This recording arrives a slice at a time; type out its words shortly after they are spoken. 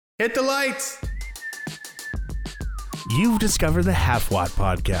Hit the lights! You've discovered the Half Watt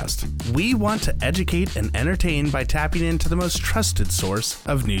Podcast. We want to educate and entertain by tapping into the most trusted source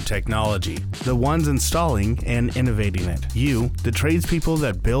of new technology, the ones installing and innovating it. You, the tradespeople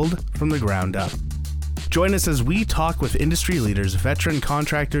that build from the ground up. Join us as we talk with industry leaders, veteran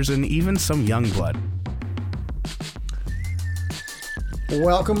contractors, and even some young blood.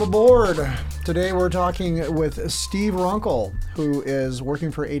 Welcome aboard. Today we're talking with Steve Runkle, who is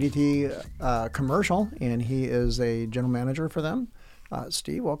working for ADT Commercial, and he is a general manager for them.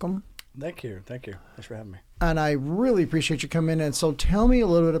 Steve, welcome. Thank you. Thanks for having me. And I really appreciate you coming in. And so tell me a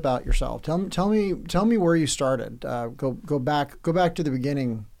little bit about yourself. Tell me where you started. Go back to the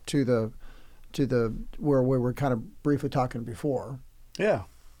beginning, to the where we were kind of briefly talking before. Yeah,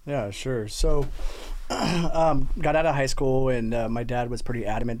 sure. So, got out of high school, and my dad was pretty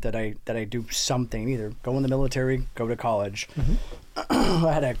adamant that I do something, either go in the military, go to college. Mm-hmm.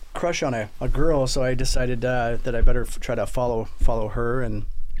 I had a crush on a girl, so I decided that I better try to follow her, and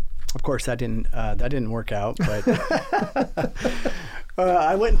of course that didn't work out. But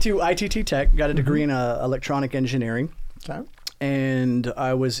I went to ITT Tech, got a degree in electronic engineering. Okay. And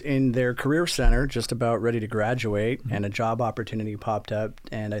I was in their career center just about ready to graduate, and a job opportunity popped up,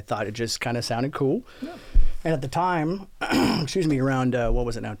 and I thought it just kind of sounded cool. Yeah. And at the time, around,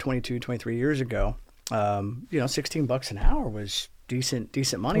 23 years ago, $16 an hour was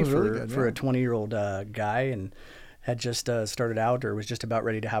decent money for a 20-year-old guy, and had just started out or was just about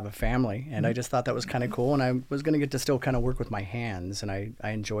ready to have a family. And I just thought that was kind of cool, and I was going to get to still kind of work with my hands, and I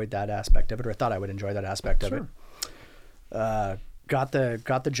enjoyed that aspect of it, or I thought I would enjoy that aspect of it. Got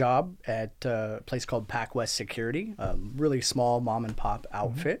the job at a place called PacWest Security, a really small mom and pop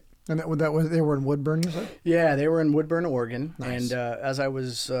outfit. And they were in Woodburn, you said? Yeah, they were in Woodburn, Oregon. Nice. And as I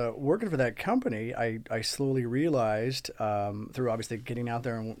was working for that company, I slowly realized through obviously getting out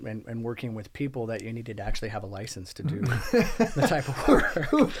there and working with people that you needed to actually have a license to do the type of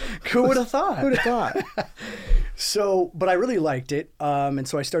work. Who would have thought? Who'd have thought? So, but I really liked it. And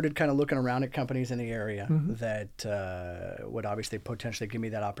so I started kind of looking around at companies in the area that would obviously potentially give me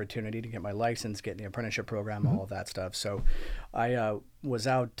that opportunity to get my license, get in the apprenticeship program, all of that stuff. So I was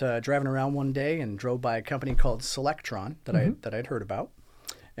out driving around one day and drove by a company called Selectron that I'd heard about.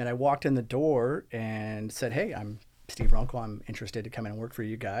 And I walked in the door and said, "Hey, I'm Steve Runkle. I'm interested to come in and work for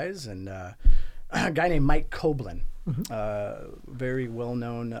you guys." And a guy named Mike Koblin, very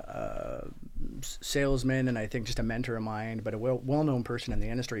well-known salesman, and I think just a mentor of mine, but a well-known person in the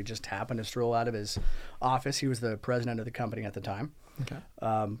industry, just happened to stroll out of his office. He was the president of the company at the time. Okay.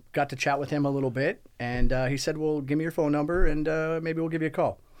 Got to chat with him a little bit, and he said, "Well, give me your phone number, and maybe we'll give you a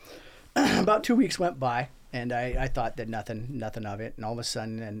call." About 2 weeks went by, and I thought that nothing of it, and all of a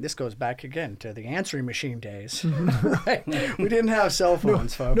sudden, and this goes back again to the answering machine days, right? We didn't have cell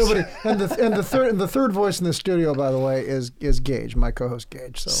phones, folks. Nobody. And the third voice in the studio, by the way, is Gage, my co-host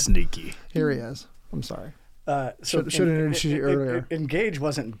Gage. So Sneaky. Here he is. I'm sorry. Should have introduced you earlier. And Gage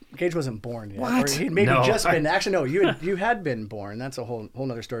wasn't born yet. What? Or he'd maybe just been. Actually, no. You had been born. That's a whole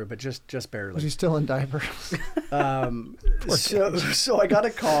nother story. But just barely. Was he still in diapers? So I got a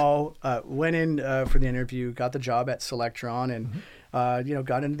call. Went in for the interview. Got the job at Selectron, and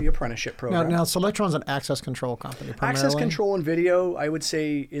got into the apprenticeship program. Now Selectron's an access control company. Primarily. Access control and video. I would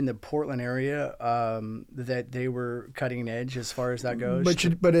say in the Portland area that they were cutting edge as far as that goes.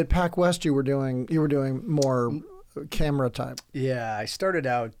 But at PacWest you were doing more camera type. Yeah, I started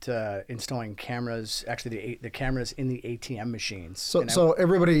out installing cameras. Actually, the cameras in the ATM machines. So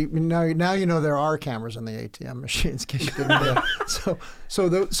everybody now you know there are cameras in the ATM machines. In case you didn't know that.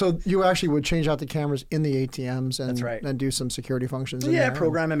 So you actually would change out the cameras in the ATMs and That's right. and do some security functions.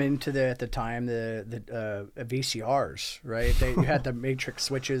 Program them into at the time the VCRs. Right, you had the matrix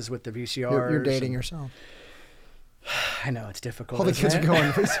switches with the VCRs. You're dating yourself. I know, it's difficult. All the kids are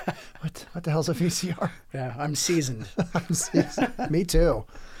going, what the hell's a VCR? Yeah, I'm seasoned. Me too.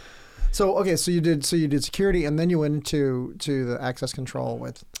 So you did security, and then you went into the access control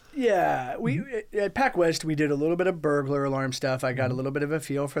with. Yeah, we at PacWest we did a little bit of burglar alarm stuff. I got a little bit of a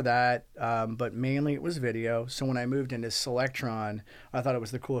feel for that, but mainly it was video. So when I moved into Selectron, I thought it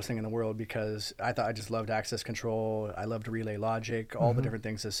was the coolest thing in the world because I just loved access control. I loved relay logic, all the different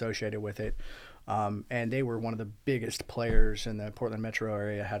things associated with it. And they were one of the biggest players in the Portland metro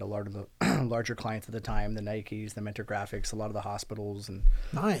area, had a lot of the larger clients at the time, the Nikes, the Mentor Graphics, a lot of the hospitals. And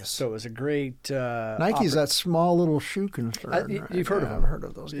nice. So it was a great... Nike's that small little shoe concern. Right? You've heard of them. I've heard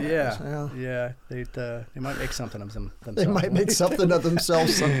of those guys. Yeah. They might make something of themselves. They might make something of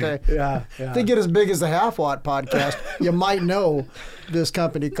themselves someday. Yeah. If they get as big as the Half Watt podcast, you might know this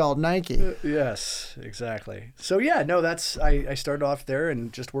company called Nike. Yes, exactly. So yeah, no, I started off there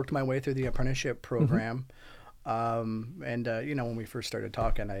and just worked my way through the apprenticeship program. And when we first started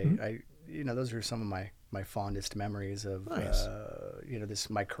talking, I those are some of my fondest memories of nice.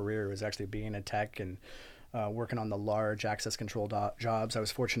 My career was actually being a tech and working on the large access control jobs. I was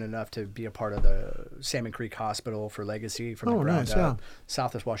fortunate enough to be a part of the Salmon Creek Hospital for Legacy from the ground up,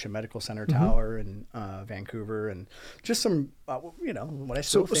 Southwest Washington Medical Center Tower in Vancouver, and just some, what I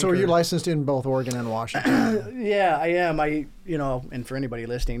still think. So are you licensed in both Oregon and Washington? Yeah, I am. And for anybody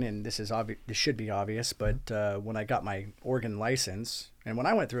listening, and this should be obvious, but when I got my Oregon license, and when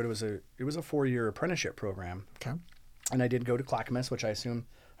I went through it, it was a 4-year apprenticeship program. Okay. And I did go to Clackamas, which I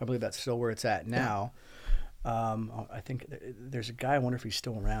believe that's still where it's at now. Yeah. I think there's a guy, I wonder if he's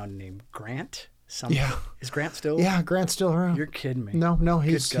still around, named Grant. Yeah. Is Grant still? Yeah, Grant's still around. You're kidding me. No,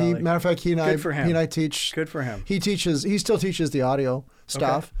 matter of fact, he and I teach. Good for him. He still teaches the audio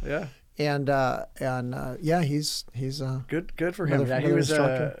stuff. Okay. Yeah. And he's good for him. Yeah,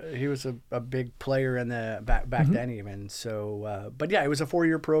 he was a big player in the back then even. So, but yeah, it was a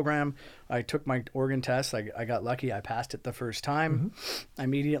 4-year program. I took my Oregon test. I got lucky. I passed it the first time. I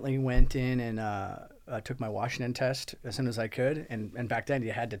immediately went in and took my Washington test as soon as I could. And back then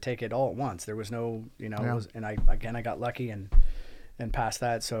you had to take it all at once. There was no, and I got lucky and passed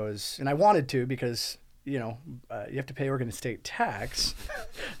that. So and I wanted to because. You have to pay Oregon state tax,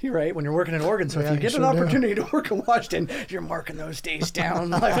 you're right, when you're working in Oregon. So if you get an opportunity to work in Washington, you're marking those days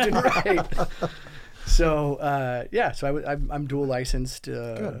down left and right. So, so I'm dual licensed,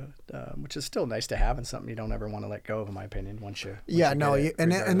 which is still nice to have and something you don't ever want to let go of, in my opinion, once you and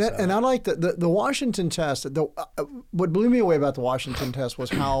I like the Washington test. What blew me away about the Washington test was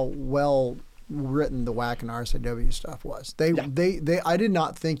how well written the WAC and RCW stuff was. I did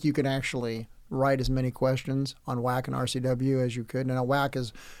not think you could actually write as many questions on WAC and RCW as you could. Now, WAC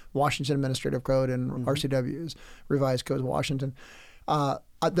is Washington Administrative Code and RCW is Revised Code of Washington.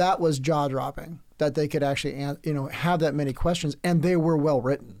 That was jaw-dropping that they could actually, have that many questions, and they were well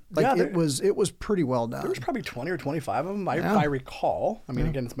written. It was pretty well done. There was probably 20 or 25 of them, I recall. I mean,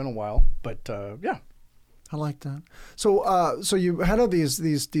 again, it's been a while, but yeah. I like that. So you had all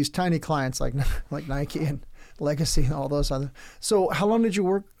these tiny clients like Nike and Legacy and all those other. So how long did you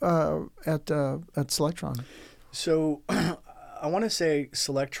work at Selectron? So I want to say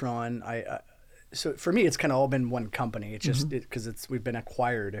Selectron. So for me, it's kind of all been one company. It's just because we've been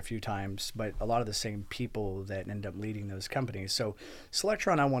acquired a few times, but a lot of the same people that end up leading those companies. So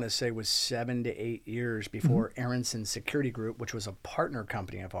Selectron, I want to say, was 7 to 8 years before Aronson Security Group, which was a partner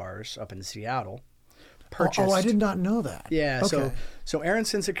company of ours up in Seattle. Purchased. Oh, I did not know that. Yeah. Okay. So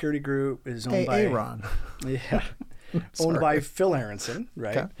Aronson Security Group is owned by Aaron. Yeah. Owned by Phil Aronson,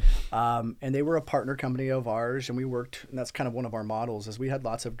 right? Okay. And they were a partner company of ours, and we worked. And that's kind of one of our models, is we had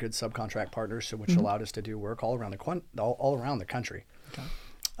lots of good subcontract partners, which allowed us to do work all around the country. Okay.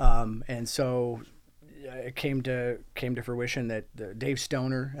 And so it came to fruition that Dave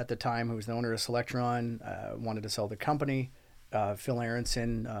Stoner at the time, who was the owner of Selectron, wanted to sell the company. Phil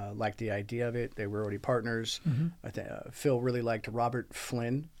Aronson liked the idea of it. They were already partners. I think Phil really liked Robert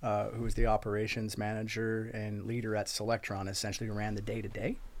Flynn, who was the operations manager and leader at Selectron, essentially ran the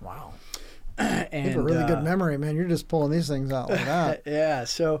day-to-day. Wow. You have a really good memory, man. You're just pulling these things out like that. Yeah.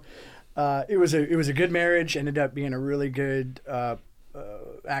 So it was a good marriage. Ended up being a really good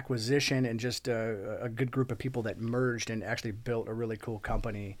acquisition, and just a good group of people that merged and actually built a really cool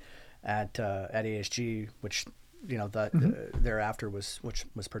company at ASG, which thereafter was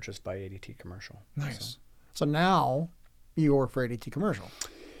purchased by ADT Commercial. Nice. So now you work for ADT Commercial.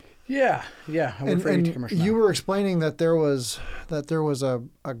 Yeah. I work for ADT Commercial. You were explaining that there was a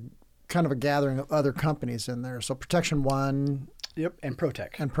kind of a gathering of other companies in there. So Protection One. Yep, and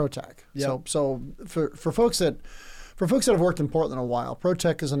ProTech. Yep. So for folks that have worked in Portland a while,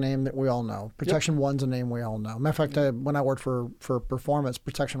 ProTech is a name that we all know. Protection One's a name we all know. Matter of fact, when I worked for Performance,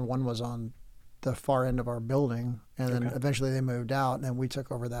 Protection One was on the far end of our building, and then eventually they moved out, and then we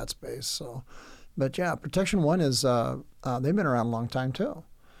took over that space. So, but yeah, Protection One is they've been around a long time too.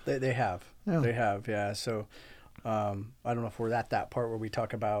 They have. Yeah. So I don't know if we're at that part where we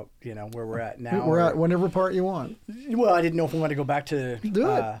talk about where we're at now. We're at whatever part you want. Well, I didn't know if we want to go back to do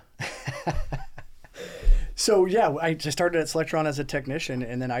it. So yeah, I just started at Selectron as a technician,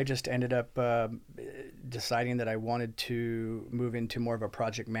 and then I just ended up deciding that I wanted to move into more of a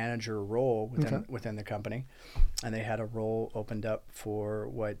project manager role within the company, and they had a role opened up for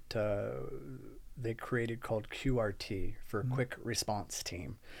what they created called QRT, for Quick Response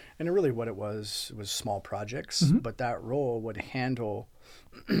Team, and really what it was small projects, but that role would handle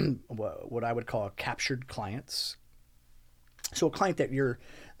what I would call captured clients. So a client that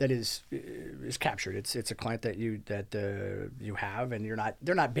is captured. It's a client that you have, and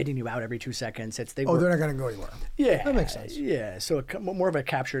they're not bidding you out every 2 seconds. They're not going to go anywhere. Yeah, that makes sense. Yeah, so more of a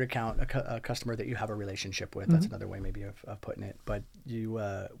captured account, a customer that you have a relationship with. That's another way maybe of putting it. But you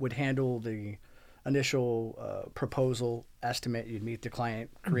would handle the initial proposal estimate. You'd meet the client,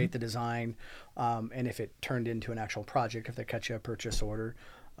 create the design, and if it turned into an actual project, if they cut you a purchase order,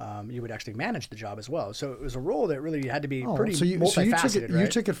 you would actually manage the job as well. So it was a role that really had to be pretty multifaceted. You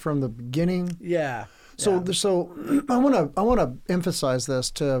took it from the beginning. Yeah. So I want to emphasize this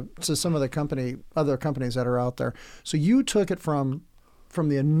to some of the other companies that are out there. So you took it from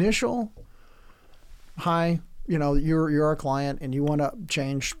the initial hi, you're our client and you want to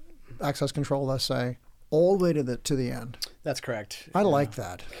change access control, let's say, all the way to the end. That's correct. I like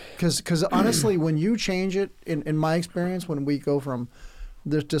that because honestly, when you change it, in my experience, when we go from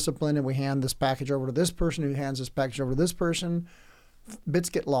this discipline and we hand this package over to this person who hands this package over to this person,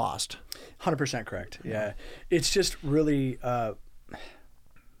 bits get lost. 100% correct. Yeah. It's just really, how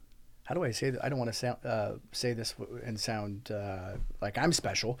do I say that? I don't want to say this and sound like I'm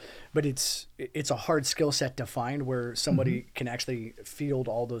special, but it's a hard skill set to find where somebody can actually field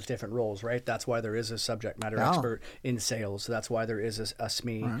all those different roles, right? That's why there is a subject matter expert in sales. That's why there is a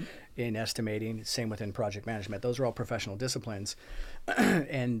SME in estimating. Same within project management. Those are all professional disciplines.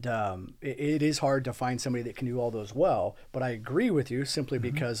 And it is hard to find somebody that can do all those well, but I agree with you simply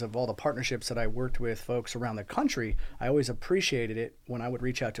because of all the partnerships that I worked with folks around the country. I always appreciated it when I would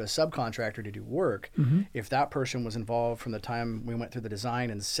reach out to a subcontractor to do work. If that person was involved from the time we went through the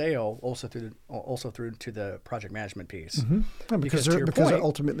design and sale, also through to the project management piece. Yeah, because they're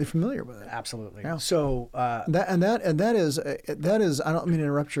ultimately familiar with it. Absolutely. Yeah. So that is I don't mean to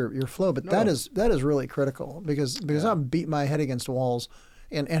interrupt your flow, but that is really critical because I've beat my head against walls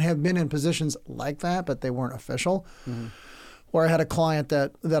and have been in positions like that, but they weren't official. Where I had a client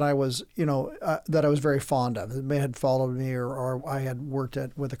that I was that I was very fond of. They had followed me or I had worked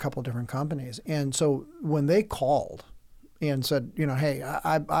with a couple of different companies, and so when they called and said, hey,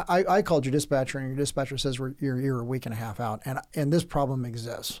 I called your dispatcher and your dispatcher says you're a week and a half out and this problem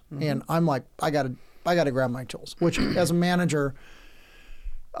exists, and I'm like, I got to grab my tools, which as a manager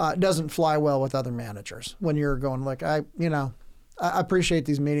doesn't fly well with other managers when you're going like I appreciate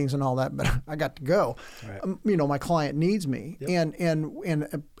these meetings and all that, but I got to go. Right. My client needs me,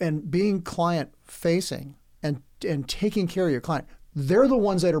 and being client facing and taking care of your client, they're the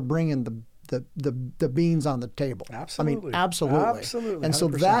ones that are bringing the beans on the table. Absolutely. I mean, absolutely. And so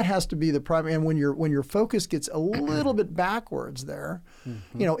 100%. That has to be the primary. And when your focus gets a little bit backwards there,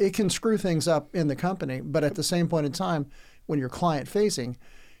 it can screw things up in the company. But at the same point in time, when you're client facing,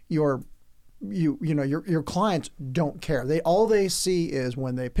 your clients don't care. All they see is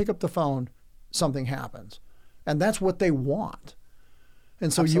when they pick up the phone, something happens, and that's what they want.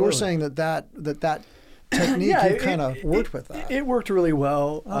 And so you were saying that technique, you kind of worked with that. It worked really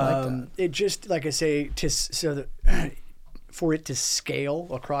well. I like that. It just, like I say, for it to scale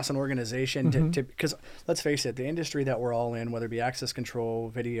across an organization, because let's face it, the industry that we're all in, whether it be access control,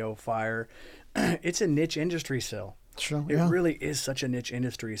 video, fire, it's a niche industry still. Sure, it really is such a niche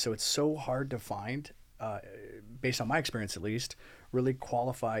industry, so it's so hard to find, based on my experience at least, really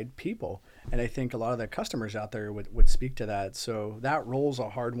qualified people. And I think a lot of the customers out there would speak to that. So that role's a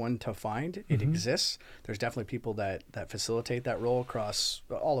hard one to find. It exists. There's definitely people that facilitate that role across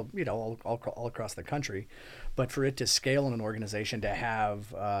all across the country. But for it to scale in an organization, to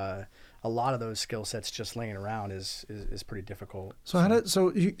have a lot of those skill sets just laying around is pretty difficult.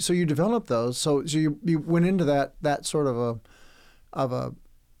 So you developed those. So you went into that sort of a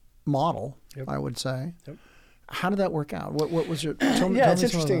model, I would say. Yep. How did that work out? What was your? Tell me it's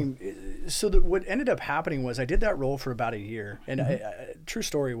interesting. So what ended up happening was I did that role for about a year, and true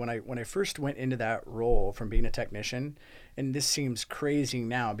story. When I first went into that role from being a technician, and this seems crazy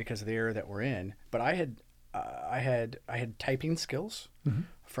now because of the era that we're in, but I had typing skills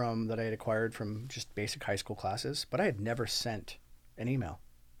from that I had acquired from just basic high school classes, but I had never sent an email.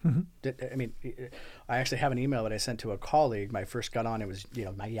 I mean, I actually have an email that I sent to a colleague. When I first got on, it was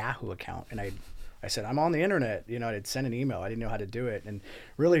my Yahoo account, and I I said, I'm on the internet. I'd send an email. I didn't know how to do it. And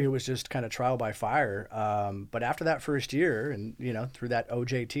really, it was just kind of trial by fire. But after that first year and, through that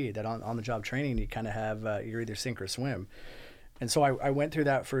OJT, that on-the-job training, you kind of have, you're either sink or swim. And so I went through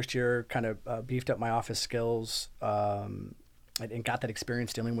that first year, kind of beefed up my office skills, and got that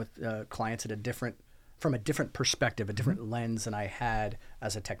experience dealing with clients from a different perspective, a different lens than I had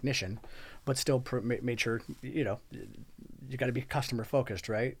as a technician, but still made sure, you got to be customer focused,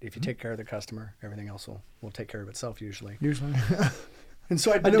 right? If you take care of the customer, everything else will take care of itself usually. And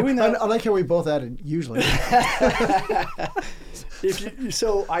so I've been doing that. I like how we both added usually.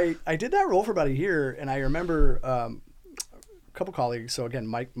 So I did that role for about a year, and I remember a couple colleagues. So again,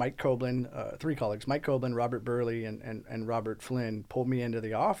 Mike Coblin, 3 colleagues, Mike Coblin, Robert Burley, and Robert Flynn pulled me into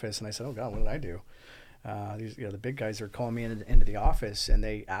the office, and I said, "Oh God, what did I do?" These, the big guys are calling me into the office, and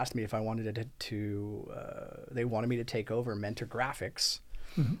they asked me if I wanted they wanted me to take over Mentor Graphics,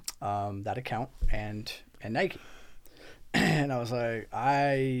 that account, and Nike. And I was like,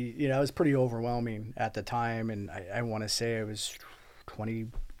 it was pretty overwhelming at the time, and I want to say I was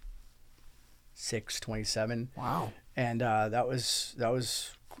 26, 27. Wow. And that was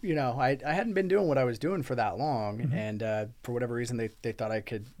I hadn't been doing what I was doing for that long, and for whatever reason they thought I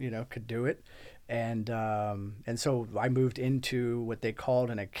could do it. And so I moved into what they called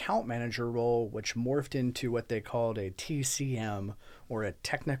an account manager role, which morphed into what they called a TCM, or a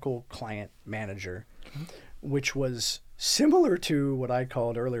technical client manager, which was similar to what I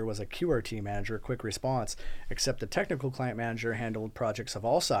called earlier was a QRT manager, quick response, except the technical client manager handled projects of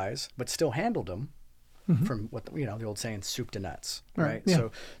all size, but still handled them from what the old saying, soup to nuts, right? Yeah.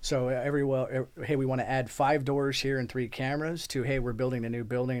 So hey, we want to add 5 doors here and 3 cameras, to hey, we're building a new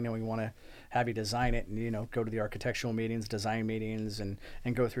building and we want to have you design it, and go to the architectural meetings, design meetings, and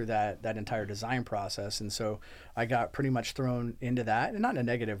go through that entire design process. And so I got pretty much thrown into that, and not in a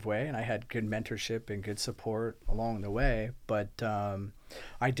negative way, and I had good mentorship and good support along the way. But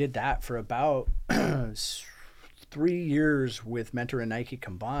I did that for about 3 years with Mentor and Nike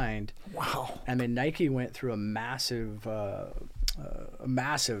combined. Wow. And then Nike went through a massive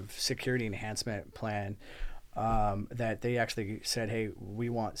security enhancement plan, that they actually said, hey, we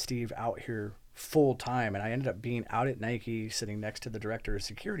want Steve out here full time. And I ended up being out at Nike, sitting next to the director of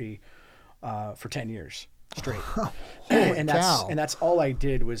security for 10 years straight. And that's all I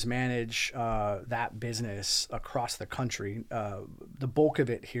did was manage that business across the country. The bulk of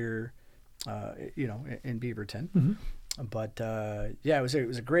it here, in Beaverton. But it was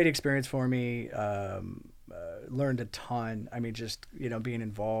a great experience for me. Learned a ton. I mean, just being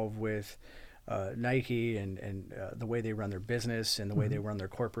involved with Nike and the way they run their business, and the way they run their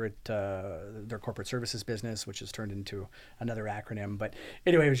corporate services business, which has turned into another acronym. But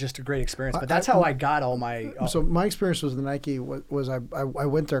anyway, it was just a great experience. But that's how I got all my. So my experience with the Nike was I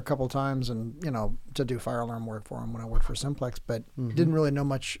went there a couple of times, and to do fire alarm work for them when I worked for Simplex, but didn't really know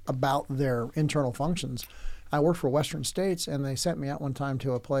much about their internal functions. I worked for Western States, and they sent me out one time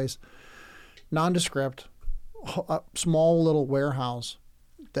to a place, nondescript, a small little warehouse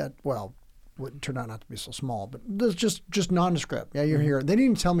that would turn out not to be so small, but there's just nondescript. Yeah, you're here. They didn't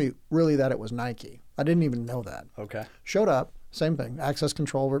even tell me really that it was Nike. I didn't even know that. Okay. Showed up, same thing, access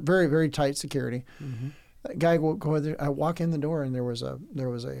control, very, very tight security. That guy go there. I walk in the door, and there was a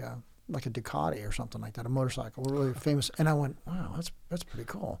like a Ducati or something like that, a motorcycle, really famous. And I went, wow, that's pretty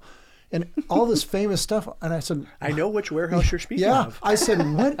cool. And all this famous stuff. And I said, I know which warehouse you're speaking of. I said,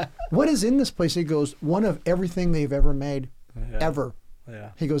 what is in this place? He goes, one of everything they've ever made, ever.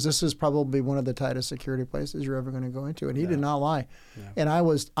 Yeah. He goes, this is probably one of the tightest security places you're ever going to go into. And he did not lie. Yeah. And I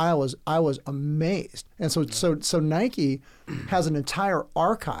was amazed. And so Nike has an entire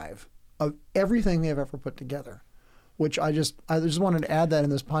archive of everything they've ever put together, which I just wanted to add that in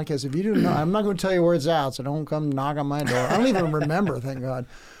this podcast. If you didn't know, I'm not going to tell you where it's out, so don't come knock on my door. I don't even remember, thank God.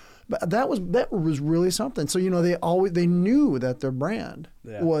 But that was really something. So they knew that their brand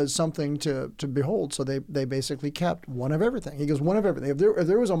was something to behold. So they basically kept one of everything. He goes, one of everything. If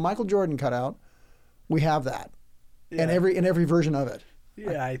there was a Michael Jordan cutout, we have that, in every version of it.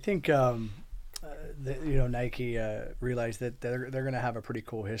 Yeah, I think Nike realized that they're going to have a pretty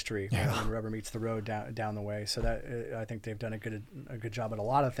cool history when rubber meets the road down the way. So that I think they've done a good job at a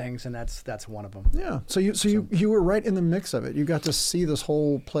lot of things, and that's one of them. Yeah. So you were right in the mix of it. You got to see this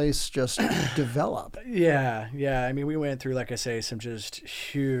whole place just develop. Yeah. I mean, we went through, like I say, some just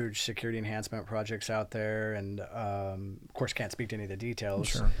huge security enhancement projects out there, and of course can't speak to any of the details.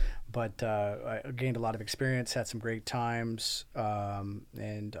 Sure. But I gained a lot of experience, had some great times,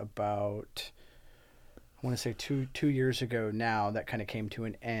 and about I want to say two years ago now, that kind of came to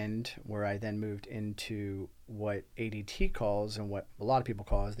an end, where I then moved into what ADT calls, and what a lot of people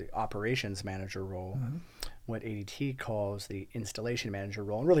call, is the operations manager role. What ADT calls the installation manager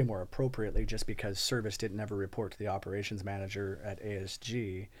role, and really more appropriately, just because service didn't ever report to the operations manager at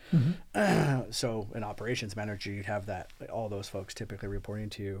ASG. So an operations manager, you'd have all those folks typically reporting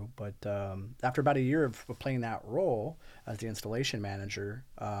to you. But after about a year of playing that role as the installation manager,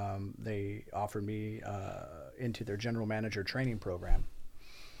 they offered me into their general manager training program.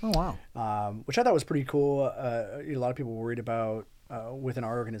 Oh, wow. Which I thought was pretty cool. A lot of people were worried about, within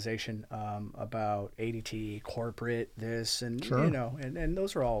our organization, about ADT, corporate, this, and, Sure. and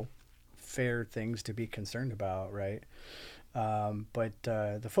those are all fair things to be concerned about, right? But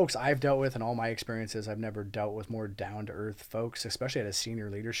the folks I've dealt with, and all my experiences, I've never dealt with more down-to-earth folks, especially at a senior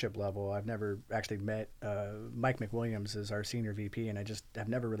leadership level. I've never actually met Mike McWilliams is our senior VP, and I've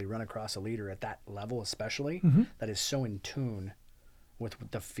never really run across a leader at that level, especially, that is so in tune with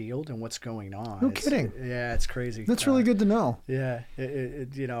the field and what's going on. No kidding. Yeah, it's crazy. That's really good to know. Yeah,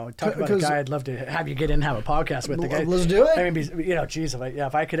 talk about a guy I'd love to have you get in and have a podcast with. The guy. Let's do it. I mean, geez,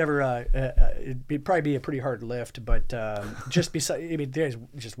 if I could ever, it'd probably be a pretty hard lift, but just beside, I mean, there's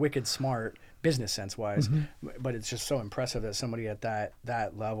just wicked smart business sense wise, but it's just so impressive that somebody at that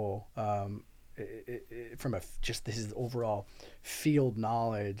level, from just his overall field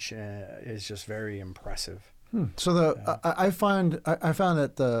knowledge, is just very impressive. So I found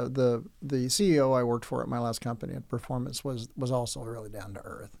that the CEO I worked for at my last company at Performance was also really down to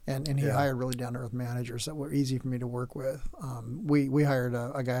earth, and he hired really down to earth managers that were easy for me to work with. We hired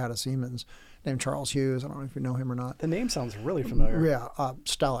a guy out of Siemens named Charles Hughes. I don't know if you know him or not. The name sounds really familiar. Yeah, a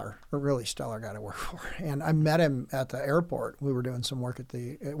really stellar guy to work for. And I met him at the airport. We were doing some work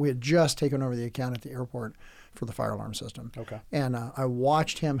we had just taken over the account at the airport for the fire alarm system. Okay. And I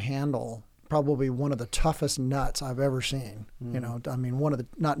watched him handle probably one of the toughest nuts I've ever seen. I mean, one of the,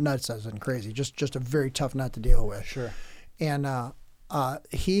 not nuts as in crazy, just a very tough nut to deal with. Sure. And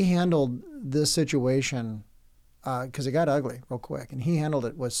he handled this situation because it got ugly real quick, and he handled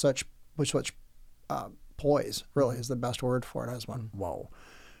it with such poise. Really, is the best word for it. I just went, whoa.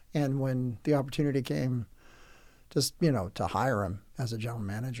 And when the opportunity came, just to hire him as a general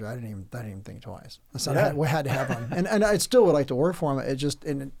manager, I didn't even think twice. I said we had to have him, and I still would like to work for him. It's just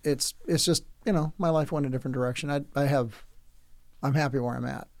my life went a different direction. I'm happy where I'm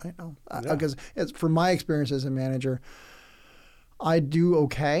at. Because from my experience as a manager, I do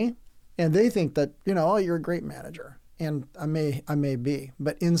okay, and they think that you're a great manager, and I may be,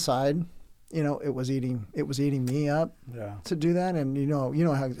 but inside, it was eating me up to do that, and you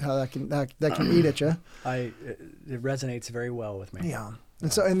know how that can eat at you. It resonates very well with me. Yeah,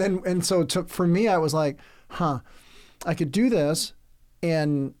 and so for me, I was like, I could do this,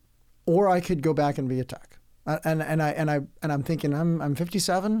 or I could go back and be a tech, and I'm thinking I'm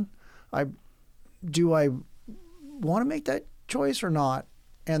 57. Do I want to make that choice or not?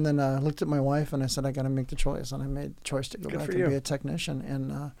 And then I looked at my wife and I said, I got to make the choice, and I made the choice to go back and be a technician,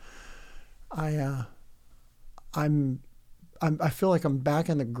 and I feel like I'm back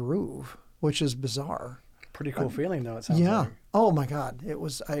in the groove, which is bizarre. Pretty cool feeling though, it sounds like. Oh my God. It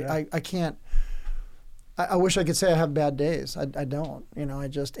was, I can't, I wish I could say I have bad days. I don't, I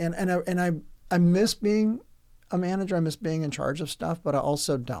just, I miss being a manager. I miss being in charge of stuff, but I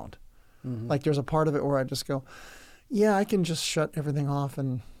also don't. Like there's a part of it where I just go, yeah, I can just shut everything off,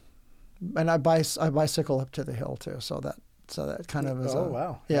 and I bicycle up to the hill too. So that kind of is. Oh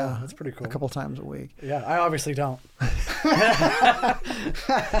wow! Yeah, that's pretty cool. A couple times a week. Yeah, I obviously don't.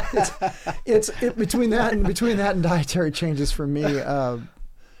 it's between that and dietary changes for me.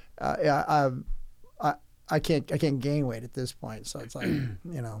 I can't gain weight at this point, so it's like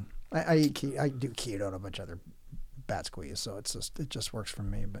I do keto and a bunch of other bat squeeze, so it just works for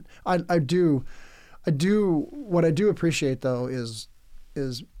me. But I do what I do appreciate though is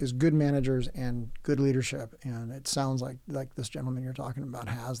good managers and good leadership, and it sounds like this gentleman you're talking about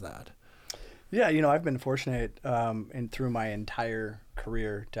has that. Yeah, I've been fortunate through my entire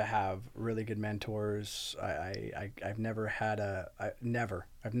career to have really good mentors. I've never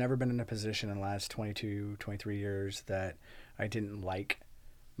been in a position in the last 22, 23 years that I didn't like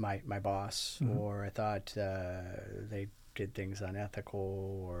my boss, or I thought they did things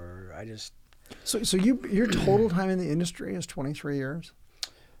unethical, or I just. So your total time in the industry is 23 years?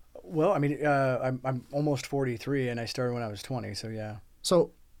 Well, I mean, I'm almost 43, and I started when I was 20, so yeah.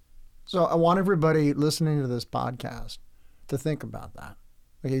 So I want everybody listening to this podcast to think about that.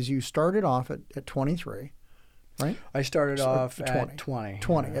 Because you started off at 23, right? I started off at 20.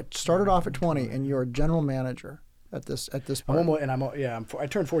 20. It started off at 20, and you're a general manager at this point. I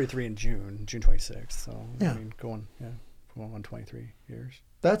turned 43 in June 26th. So yeah. I mean, going on 23 years.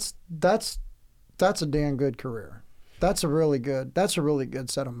 That's a damn good career. That's a really good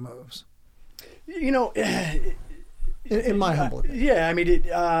set of moves. You know, in my humble opinion. Yeah, I mean,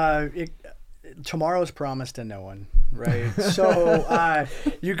 tomorrow's promised to no one, right? So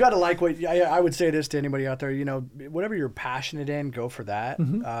you got to like what I would say this to anybody out there. You know, whatever you're passionate in, go for that.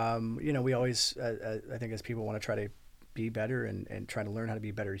 Mm-hmm. You know, we always, I think, as people want to try to be better and try to learn how to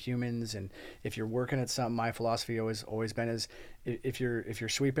be better humans. And if you're working at something, my philosophy always been is if you're a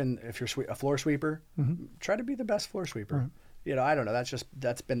floor sweeper, mm-hmm. try to be the best floor sweeper. Right. You know, I don't know.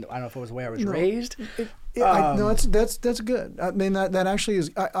 That's been, I don't know if it was the way I was raised. No, that's good. I mean, that actually is.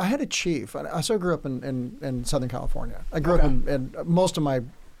 I had a chief. I grew up in Southern California. I grew up in most of my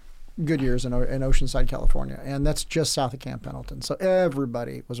good years in Oceanside, California, and that's just south of Camp Pendleton. So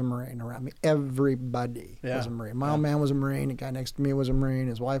everybody was a Marine around me. Everybody was a Marine. My old man was a Marine. The guy next to me was a Marine.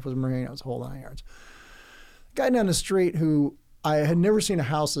 His wife was a Marine. It was a whole 9 yards. The guy down the street who I had never seen a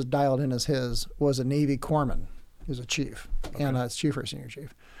house as dialed in as his was a Navy corpsman. He was a chief, and it's chief or senior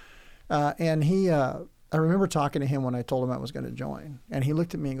chief. And he, I remember talking to him when I told him I was going to join, and he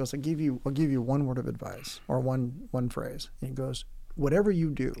looked at me and goes, "I'll give you one word of advice or one phrase." And he goes, "Whatever you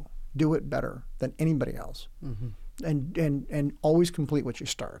do it better than anybody else, mm-hmm. and always complete what you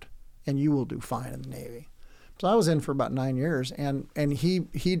start, and you will do fine in the Navy." So I was in for about 9 years, and he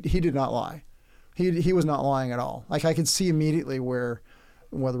did not lie. He was not lying at all. Like I could see immediately where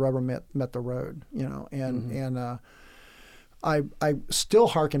the rubber met the road, you know, and I still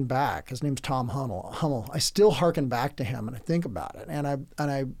hearken back. His name's Tom Hummel. I still hearken back to him and I think about it. And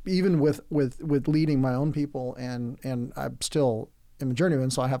I even with leading my own people and I'm still in the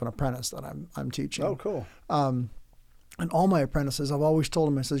journeyman, so I have an apprentice that I'm teaching. Oh, cool. And all my apprentices, I've always told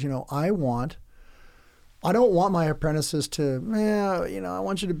them, I says, you know, I don't want my apprentices to, you know, I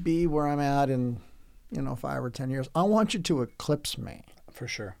want you to be where I'm at in, you know, 5 or 10 years. I want you to eclipse me. For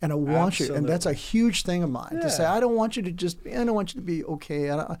sure. And I want you, and that's a huge thing of mine, to say, I don't want you to be okay.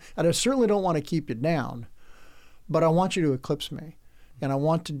 And I certainly don't want to keep you down, but I want you to eclipse me. And I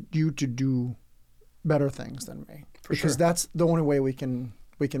want you to do better things than me. Because that's the only way we can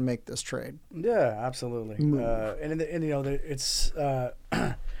make this trade. Yeah, absolutely. And you know, it's,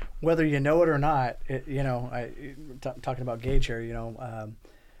 whether you know it or not, you know, talking about Gage here, you know,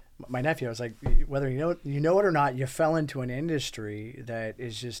 my nephew, I was like, whether you know it or not, you fell into an industry that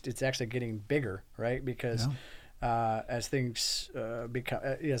is just, it's actually getting bigger, right? Because as things become,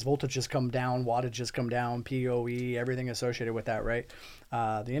 as voltages come down, wattages come down, PoE, everything associated with that, right?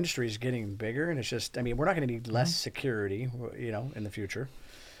 The industry is getting bigger, and it's just, I mean, we're not going to need less security, you know, in the future.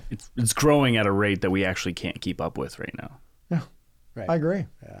 It's growing at a rate that we actually can't keep up with right now. Yeah, right. I agree.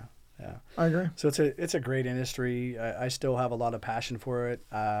 Yeah. I agree. So it's a great industry. I still have a lot of passion for it.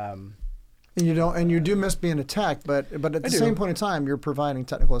 And you do miss being a tech, but at the same point in time, you're providing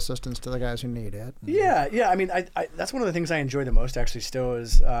technical assistance to the guys who need it. Yeah. I mean, I that's one of the things I enjoy the most. Actually, still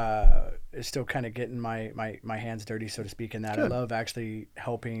is still kind of getting my hands dirty, so to speak. In that, Good. I love actually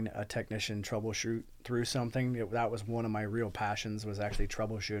helping a technician troubleshoot through something. That was one of my real passions, was actually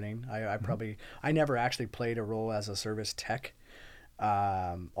troubleshooting. I never actually played a role as a service tech.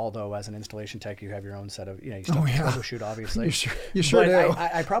 Although as an installation tech, you have your own set of, you know, you still have to troubleshoot, obviously. you sure do.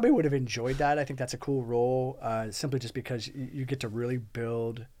 I probably would have enjoyed that. I think that's a cool role, simply just because you get to really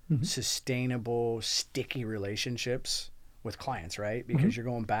build sustainable, sticky relationships with clients, right? Because you're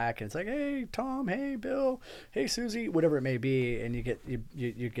going back and it's like, hey, Tom, hey, Bill, hey, Susie, whatever it may be. And you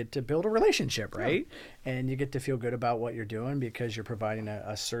get to build a relationship, right? Yeah. And you get to feel good about what you're doing because you're providing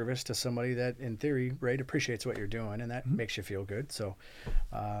a service to somebody that, in theory, right, appreciates what you're doing, and that makes you feel good. So,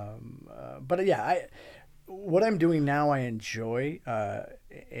 but yeah, what I'm doing now, I enjoy,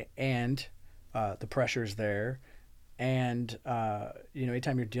 and the pressure's there. And you know,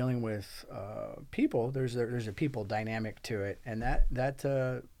 anytime you're dealing with people, there's a people dynamic to it, and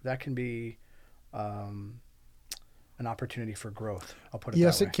that can be an opportunity for growth. I'll put it that way.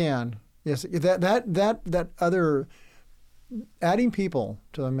 Yes, it can. Yes, that other adding people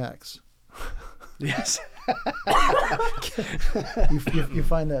to the mix. Yes. you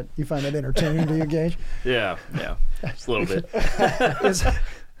find that entertaining, do you, Gage? Yeah, just a little bit.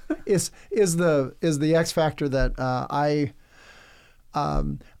 Is the X factor that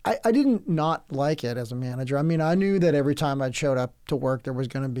I didn't not like it as a manager. I mean, I knew that every time I showed up to work, there was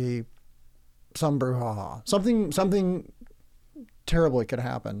going to be some brouhaha, something terribly could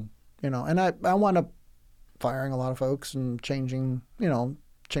happen, you know. And I wound up firing a lot of folks and changing a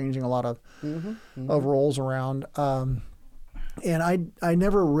lot of roles around. And I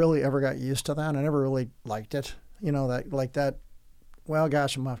never really ever got used to that. I never really liked it. you know, that like that. Well,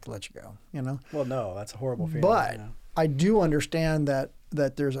 gosh, I'm gonna have to let you go. You know. Well, no, that's a horrible feeling. But you know? I do understand that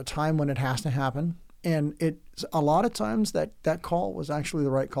there's a time when it has to happen, and it's a lot of times that call was actually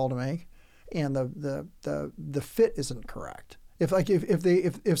the right call to make, and the fit isn't correct.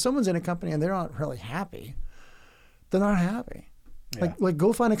 If someone's in a company and they're not really happy, they're not happy. Yeah. Like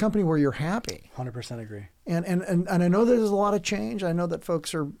go find a company where you're happy. 100% agree. And I know there's a lot of change. I know that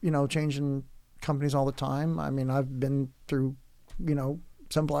folks are, you know, changing companies all the time. I mean, I've been through, you know,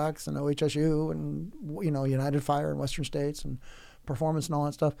 Simplex and OHSU and, you know, United Fire in Western States and Performance and all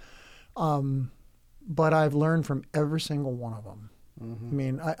that stuff. But I've learned from every single one of them. Mm-hmm. I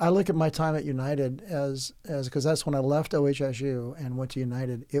mean, I look at my time at United as because that's when I left OHSU and went to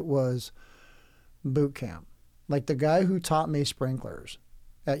United. It was boot camp. Like the guy who taught me sprinklers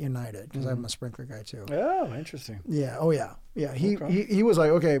at United, because I'm a sprinkler guy too. Oh, interesting. Yeah. Oh, yeah. Yeah. He was like,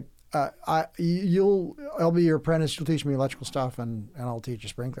 okay, I'll be your apprentice. You'll teach me electrical stuff, and I'll teach you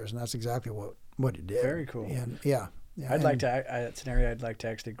sprinklers. And that's exactly what he did. Very cool. And yeah. It's an area I'd like to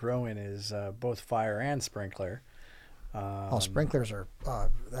actually grow in is both fire and sprinkler. Sprinklers are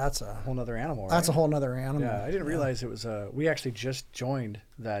that's a whole nother animal. That's right? a whole nother animal. Yeah, I didn't realize it was. We actually just joined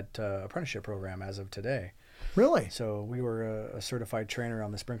that apprenticeship program as of today. Really? So we were a certified trainer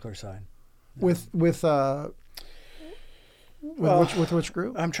on the sprinkler side. With which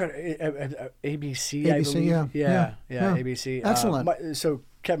group? I'm trying to ABC. ABC, I believe. Yeah, ABC. Excellent. So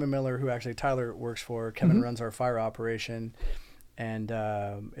Kevin Miller, who actually Tyler works for, Kevin runs our fire operation, and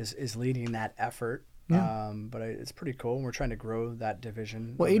is leading that effort. Yeah. But it's pretty cool. And we're trying to grow that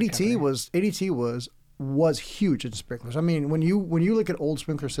division. Well, ADT was huge in sprinklers. I mean, when you look at old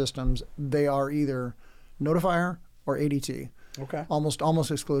sprinkler systems, they are either Notifier or ADT. Okay.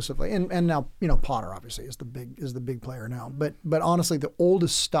 Almost exclusively, and now, you know, Potter obviously is the big player now. But honestly, the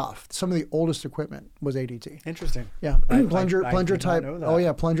oldest stuff, some of the oldest equipment was ADT. Interesting. Yeah, plunger I did type. not know that. Oh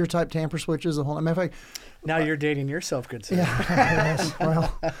yeah, plunger type tamper switches. The whole. Matter of fact. Now you're dating yourself, good sir. Yeah. Yes,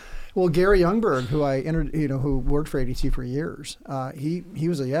 well, Gary Youngberg, who worked for ADT for years, he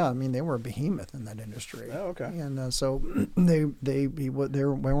was I mean, they were a behemoth in that industry. Oh, okay. And so they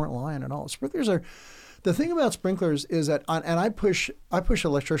weren't lying at all. Sprinklers are. The thing about sprinklers is that, and I push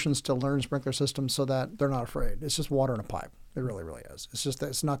electricians to learn sprinkler systems so that they're not afraid. It's just water in a pipe. It really, really is. It's just that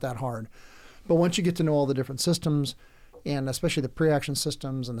it's not that hard. But once you get to know all the different systems, and especially the pre-action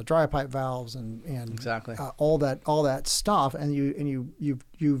systems and the dry pipe valves and exactly all that stuff, and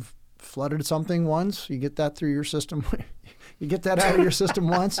you've flooded something once, you get that through your system. You get that out of your system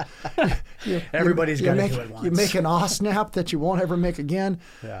once. Everybody's got to do it once. You make an snap that you won't ever make again.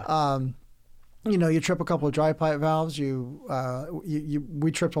 Yeah. You know, you trip a couple of dry pipe valves.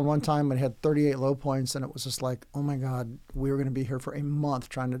 We tripped on one time and had 38 low points, and it was just like, oh my God, we were going to be here for a month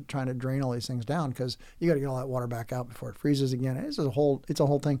trying to drain all these things down because you got to get all that water back out before it freezes again. It's a whole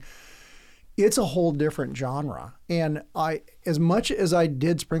thing. It's a whole different genre. And as much as I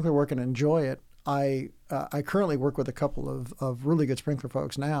did sprinkler work and enjoy it, I currently work with a couple of really good sprinkler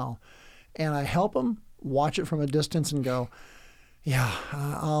folks now, and I help them watch it from a distance and go, yeah,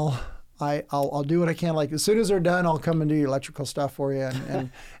 I'll do what I can. Like as soon as they're done, I'll come and do your electrical stuff for you and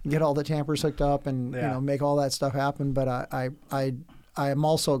get all the tampers hooked up and you know, make all that stuff happen. But I am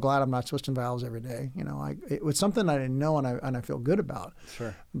also glad I'm not twisting valves every day. You know, it was something I didn't know and I feel good about.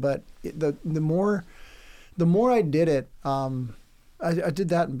 Sure. But the more I did it, I did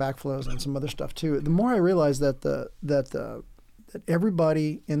that in backflows and some other stuff too. The more I realized that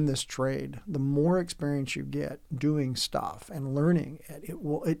everybody in this trade, the more experience you get doing stuff and learning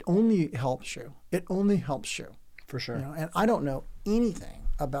it only helps you. It only helps you. For sure. You know, and I don't know anything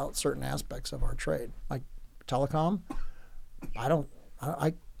about certain aspects of our trade, like telecom. I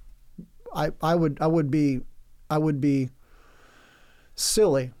would be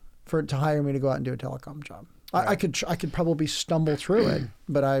silly to hire me to go out and do a telecom job. Right. I could probably stumble through it,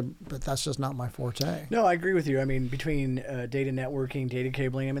 but that's just not my forte. No, I agree with you. I mean, between data networking, data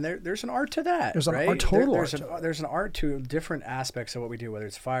cabling, I mean, there's an art to that. There's right? There's an art to different aspects of what we do, whether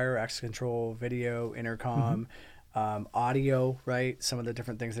it's fire, access control, video, intercom, audio, right? Some of the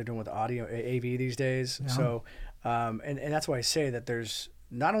different things they're doing with audio, AV these days. Yeah. So, and that's why I say that there's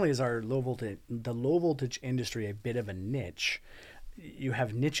not only is the low voltage industry a bit of a niche. You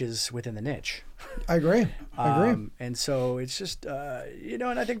have niches within the niche. I agree. And so it's just, and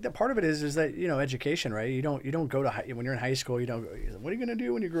I think that part of it is that, education, right? You don't go to when you're in high school, you don't go, what are you going to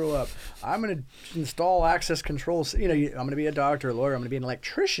do when you grow up? I'm going to install access controls. I'm going to be a doctor, a lawyer. I'm going to be an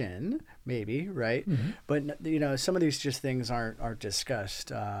electrician, maybe, right? But you know, some of these just things aren't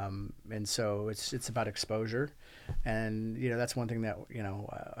discussed, and so it's about exposure, and you know, that's one thing that you know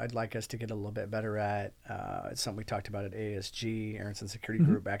I'd like us to get a little bit better at. It's something we talked about at ASG, Aronson Security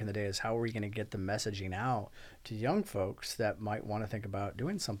Group, back in the day. Is how are we going to get the messaging out to young folks that might want to think about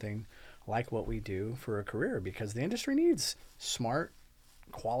doing something like what we do for a career, because the industry needs smart,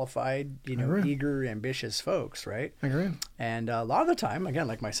 qualified, you know, eager, ambitious folks, right? I agree. And a lot of the time, again,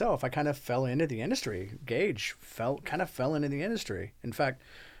 like myself, I kind of fell into the industry. Gage kind of fell into the industry. In fact,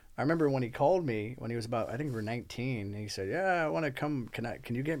 I remember when he called me when he was about, I think we were 19, and he said, "Yeah, I want to come.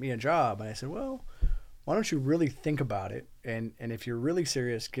 Can you get me a job?" And I said, "Well, why don't you really think about it? And if you're really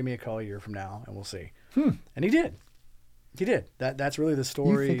serious, give me a call a year from now, and we'll see." And he did. He did. That's really the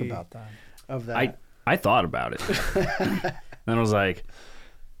story. You think about that. Of that. I thought about it. And I was like,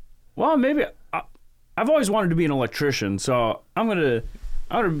 well, maybe I've always wanted to be an electrician, so I'm gonna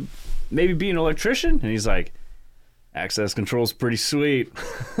maybe be an electrician. And he's like, access control's pretty sweet.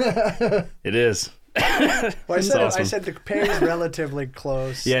 It is. Well, awesome. I said the pay is relatively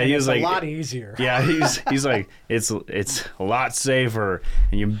close. Yeah, he was like, a lot easier. Yeah, he's like, it's a lot safer,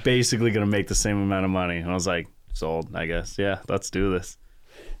 and you're basically gonna make the same amount of money. And I was like, sold, I guess. Yeah, let's do this.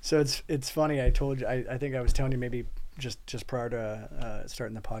 So it's funny. I told you. I think I was telling you maybe just prior to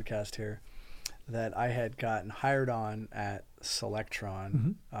starting the podcast here that I had gotten hired on at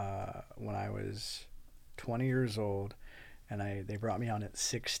Selectron when I was 20 years old, and they brought me on at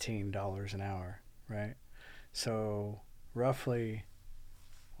 $16 an hour, right? So roughly,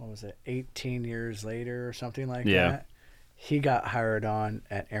 what was it, 18 years later or something like that, he got hired on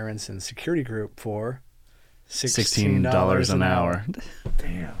at Aronson Security Group for $16 an hour.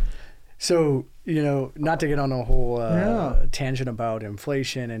 Damn. So, you know, not to get on a whole tangent about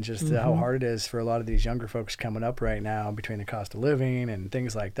inflation and just how hard it is for a lot of these younger folks coming up right now between the cost of living and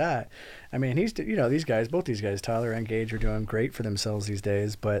things like that. I mean, both these guys, Tyler and Gage, are doing great for themselves these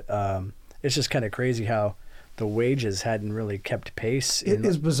days, but it's just kind of crazy how the wages hadn't really kept pace. It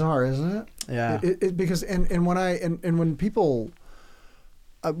is bizarre, isn't it? Yeah. Because when people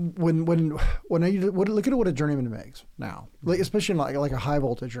when I look at what a journeyman makes now, like especially like a high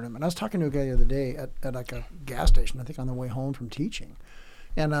voltage journeyman. I was talking to a guy the other day at like a gas station, I think on the way home from teaching,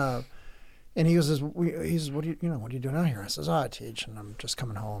 and he goes, what do you doing out here? I says, I teach, and I'm just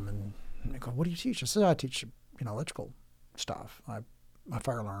coming home. And I go, what do you teach? I said, I teach electrical stuff. I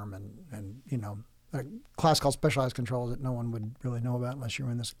fire alarm and a class called specialized controls that no one would really know about unless you're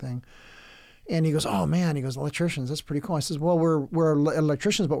in this thing. And he goes, oh man, electricians, that's pretty cool. I says, well, we're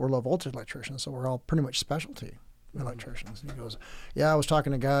electricians, but we're low voltage electricians, so we're all pretty much specialty electricians. And he goes, yeah, I was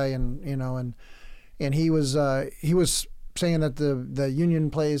talking to a guy, and he was saying that the union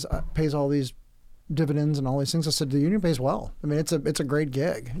pays all these dividends and all these things. I said, the union pays well. I mean, it's a great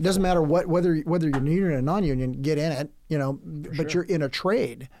gig. It doesn't matter whether you're union or non-union, get in it, but you're in a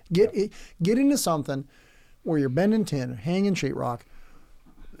trade. Get into something where you're bending tin, hanging sheetrock,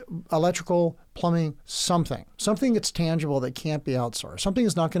 electrical, plumbing, something that's tangible that can't be outsourced. Something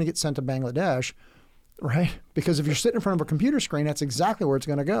that's not going to get sent to Bangladesh, right? Because if you're sitting in front of a computer screen, that's exactly where it's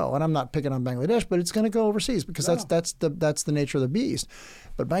going to go. And I'm not picking on Bangladesh, but it's going to go overseas because that's the nature of the beast.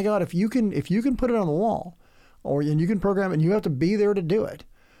 But by God, if you can put it on the wall, and you can program it, and you have to be there to do it,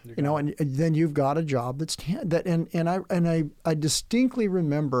 and then you've got a job that's I distinctly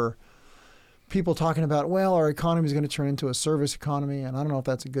remember people talking about, well, our economy is going to turn into a service economy, and I don't know if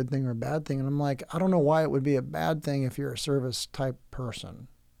that's a good thing or a bad thing. And I'm like, I don't know why it would be a bad thing if you're a service type person.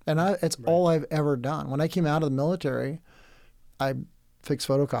 And it's all I've ever done. When I came out of the military, I fixed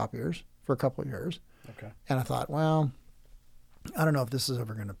photocopiers for a couple of years. Okay. And I thought, well, I don't know if this is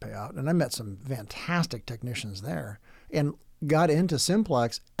ever going to pay out. And I met some fantastic technicians there and got into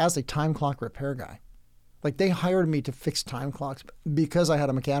Simplex as a time clock repair guy. Like, they hired me to fix time clocks because I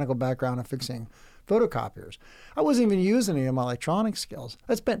had a mechanical background of fixing photocopiers. I wasn't even using any of my electronic skills.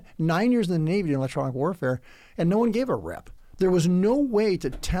 I spent 9 years in the Navy doing electronic warfare, and no one gave a rip. There was no way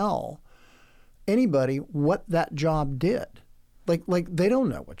to tell anybody what that job did. Like they don't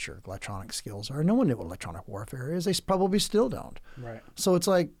know what your electronic skills are. No one knew what electronic warfare is. They probably still don't. Right. So it's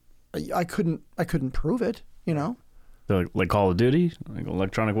like I couldn't prove it, So, like Call of Duty, like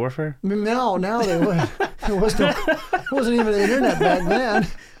electronic warfare. No, they would. It wasn't even the internet back then.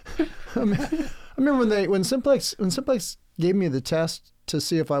 I remember when Simplex gave me the test to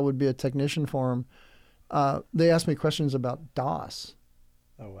see if I would be a technician for them. They asked me questions about DOS.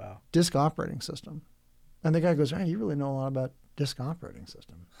 Oh wow. Disk operating system, and the guy goes, "Hey, you really know a lot about disk operating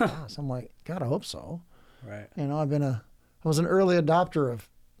system." DOS. I'm like, God, I hope so. Right. I was an early adopter of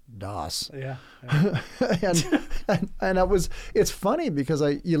DOS. Yeah. and it's funny because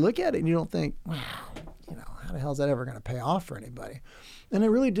you look at it and you don't think, wow, how the hell is that ever going to pay off for anybody? And I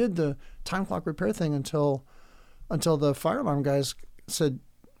really did the time clock repair thing until the fire alarm guys said,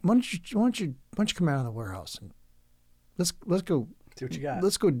 why don't you come out of the warehouse and let's go see what you got.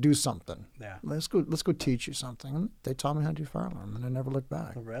 Let's go do something. Yeah. Let's go teach you something. And they taught me how to do fire alarm, and I never looked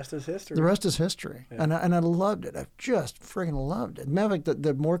back. The rest is history. The rest is history. Yeah. And I loved it. I just friggin' loved it. Matter of fact,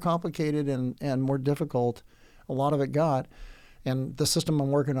 the more complicated and more difficult a lot of it got, and the system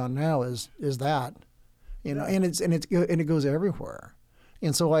I'm working on now is that, and it goes everywhere.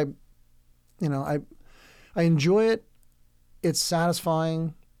 And so I enjoy it. It's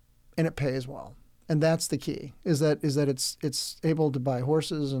satisfying, and it pays well. And that's the key. Is that it's able to buy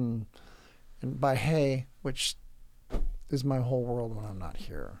horses and buy hay, which is my whole world when I'm not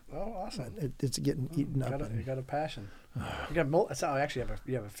here. Oh, awesome! It's getting eaten up. You got a passion. You got actually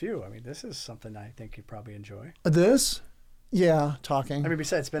you have a few. I mean, this is something I think you probably enjoy. This, yeah, talking. I mean,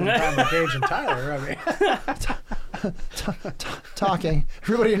 besides spending time with Gage and Tyler, I mean, talking.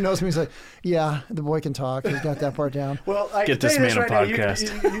 Everybody who knows me is like, yeah, the boy can talk. He's got that part down. Well, I get this man a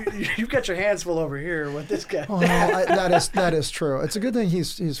podcast. You've got your hands full over here with this guy. Oh, no, that is true. It's a good thing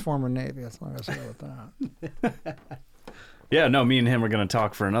he's former Navy. That's not going to say with that. Yeah, no, me and him are going to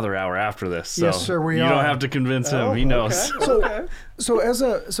talk for another hour after this. So yes, sir, we you are. don't have to convince him. He knows. Okay. So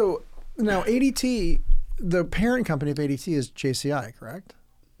now ADT, the parent company of ADT is JCI, correct?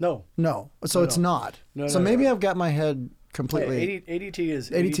 No. So it's not. No, maybe I've got my head completely. ADT is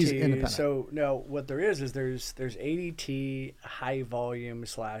independent. So no, what there is there's ADT high volume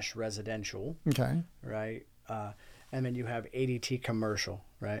 / residential. Okay. Right. And then you have ADT commercial,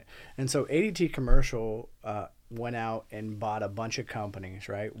 right? And so ADT commercial went out and bought a bunch of companies,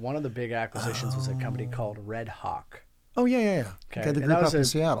 right? One of the big acquisitions was a company called Red Hawk. Oh yeah. Okay, the group up in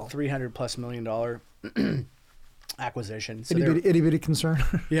Seattle. $300+ million acquisition. So itty bitty concern.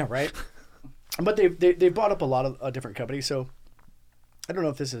 Yeah, right. But they bought up a lot of different companies. So I don't know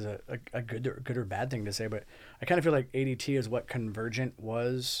if this is a good or bad thing to say, but I kind of feel like ADT is what Convergent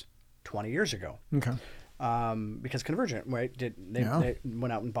was 20 years ago. Okay. Because Convergent, right, they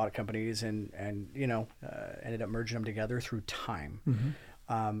went out and bought companies and ended up merging them together through time.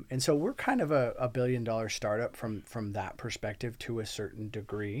 Mm-hmm. And so we're kind of a $1 billion startup from that perspective to a certain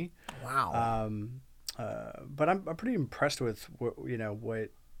degree. Wow. But I'm pretty impressed with what.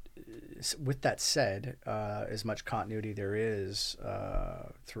 With that said, as much continuity there is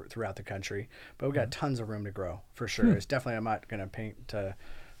throughout the country, but we've got tons of room to grow for sure. It's definitely, I'm not going to paint a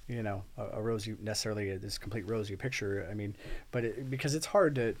rosy, necessarily this complete rosy picture. I mean, but because it's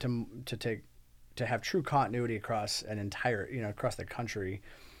hard to have true continuity across an entire, across the country.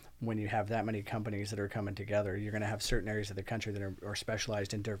 When you have that many companies that are coming together, you're going to have certain areas of the country that are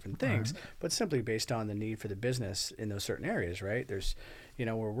specialized in different things, but simply based on the need for the business in those certain areas, right? There's,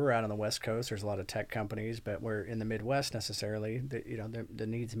 where we're out on the West Coast, there's a lot of tech companies, but we're in the Midwest necessarily, the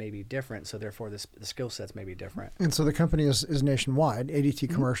needs may be different, so therefore the skill sets may be different. And so the company is nationwide.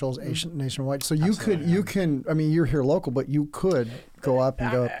 ADT Commercial is nationwide. So you can, I mean, you're here local, but you could go up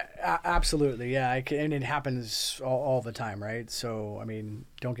and go. Absolutely, yeah. And it happens all the time, right? So, I mean,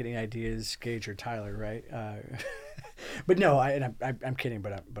 don't get any ideas, Gage or Tyler, right? But no, I'm kidding,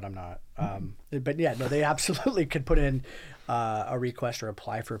 but I'm not. But yeah, no, they absolutely could put in a request or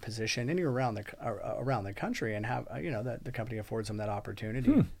apply for a position anywhere around the country, and have that the company affords them that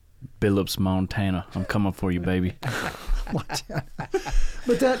opportunity. Billups, Montana. I'm coming for you, baby.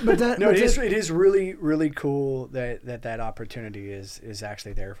 It is really, really cool that opportunity is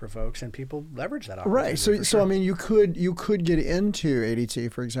actually there for folks, and people leverage that opportunity. Right. So I mean, you could get into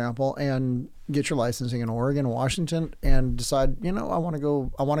ADT, for example, and get your licensing in Oregon, Washington, and decide, I want to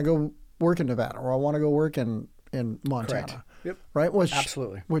go work in Nevada, or I want to go work in Montana. Correct. Yep. Right.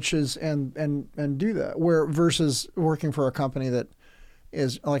 Absolutely. Which is and do that, where versus working for a company that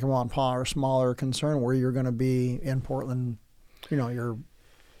is like a mom and pa or smaller concern, where you're going to be in Portland, you're.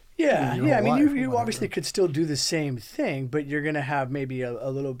 Yeah. I mean, you obviously could still do the same thing, but you're going to have maybe a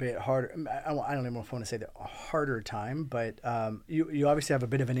little bit harder. I don't even know if I want to say a harder time, but you obviously have a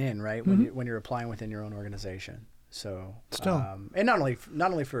bit of an in, right, when you're applying within your own organization. So still, and not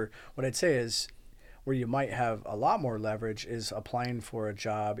only for what I'd say is where you might have a lot more leverage is applying for a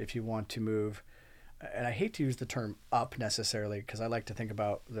job if you want to move. And I hate to use the term up necessarily, because I like to think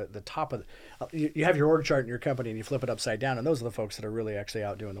about the top of you have your org chart in your company and you flip it upside down, and those are the folks that are really actually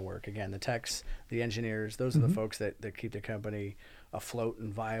out doing the work. Again, the techs, the engineers, those are the folks that keep the company afloat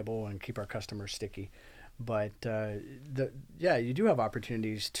and viable and keep our customers sticky. But you do have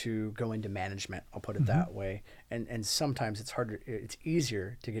opportunities to go into management. I'll put it that way. And sometimes it's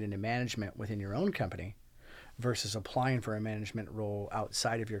easier to get into management within your own company versus applying for a management role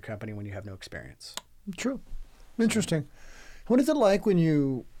outside of your company when you have no experience. True. Interesting. What is it like when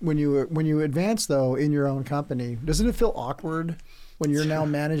you advance though in your own company? Doesn't it feel awkward when you're now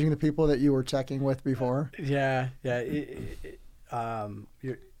managing the people that you were teching with before? Yeah.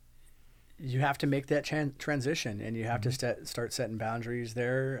 You have to make that transition, and you have to start setting boundaries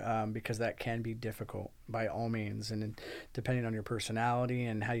there, because that can be difficult by all means. And depending on your personality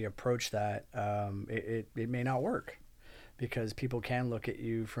and how you approach that, it may not work, because people can look at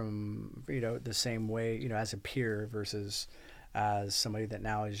you from, the same way, as a peer versus as somebody that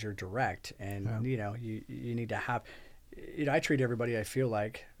now is your direct. And, you need to have, I treat everybody, I feel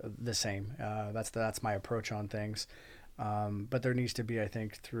like, the same. That's my approach on things. But there needs to be, I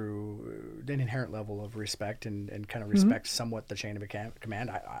think, through an inherent level of respect and kind of respect somewhat the chain of command.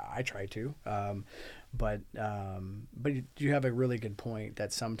 I try to, but you have a really good point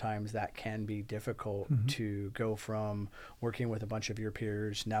that sometimes that can be difficult to go from working with a bunch of your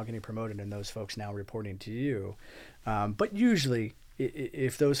peers, now getting promoted, and those folks now reporting to you. But usually,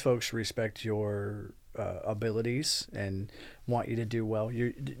 if those folks respect your abilities and want you to do well,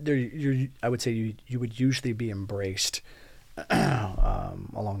 I would say you would usually be embraced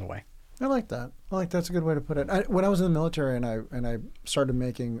along the way. I like that. That's a good way to put it. When I was in the military and I started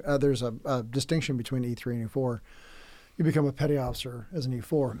making, there's a distinction between E3 and E4. You become a petty officer as an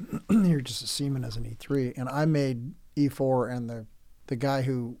E4. You're just a seaman as an E3. And I made E4, and the guy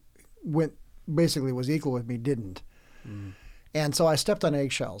who basically was equal with me didn't. And so I stepped on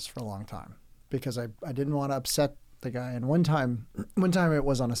eggshells for a long time, because I didn't want to upset the guy. And one time it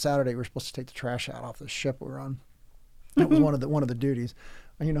was on a Saturday. We were supposed to take the trash out off the ship we were on. That was one of the duties.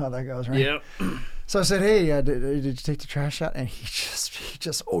 And you know how that goes, right? Yep. So I said, "Hey, did you take the trash out?" And he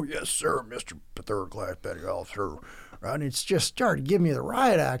just, "Oh yes, sir, Mr. Third Class Petty Officer." And it's just started giving me the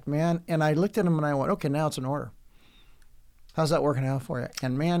riot act, man. And I looked at him and I went, "Okay, now it's an order. How's that working out for you?"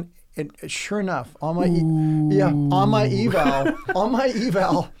 And man, it sure enough, on my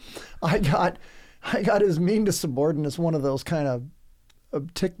eval, I got as mean to subordinates, one of those kind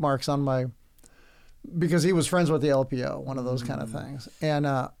of tick marks on my, because he was friends with the LPO, one of those kind of things. And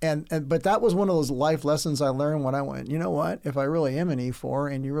but that was one of those life lessons I learned when I went, you know what? If I really am an E4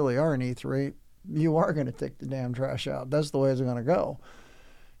 and you really are an E3, you are going to take the damn trash out. That's the way it's going to go.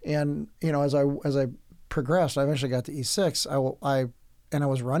 And as I progressed, I eventually got to E6. I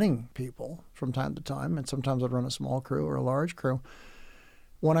was running people from time to time, and sometimes I'd run a small crew or a large crew.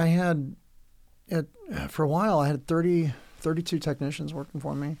 When I had for a while, I had 32 technicians working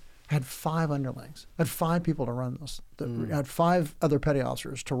for me. I had 5 underlings. I had 5 people to run this. I had 5 other petty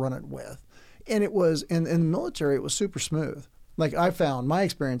officers to run it with. And it was, in the military, it was super smooth. Like I found, my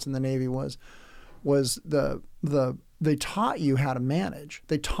experience in the Navy was they taught you how to manage.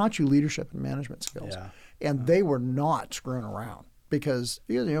 They taught you leadership and management skills. Yeah. And they were not screwing around, because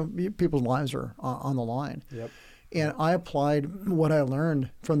people's lives are on the line. Yep. And I applied what I learned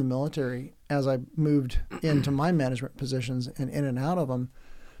from the military as I moved into my management positions and in and out of them.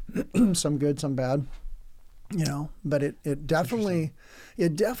 Some good, some bad, but it definitely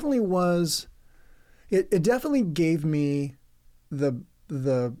gave me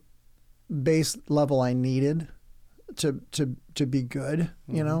the base level I needed to be good,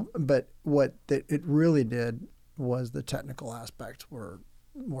 but what it really did was the technical aspects were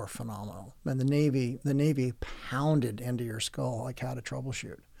phenomenal. And the Navy pounded into your skull like how to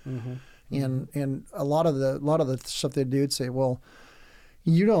troubleshoot. And a lot of the stuff they do would say, well,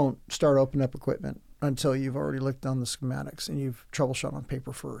 you don't start opening up equipment until you've already looked on the schematics and you've troubleshot on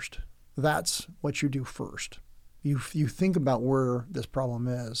paper first. That's what you do first. You think about where this problem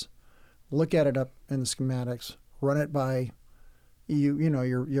is, look at it up in the schematics, run it by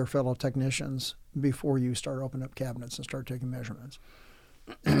your fellow technicians before you start opening up cabinets and start taking measurements.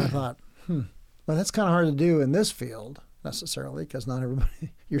 And I thought, well, that's kind of hard to do in this field necessarily, because not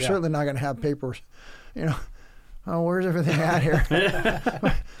everybody. You're certainly not going to have papers, Oh, where's everything at here?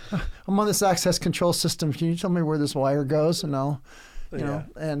 I'm on this access control system. Can you tell me where this wire goes? No,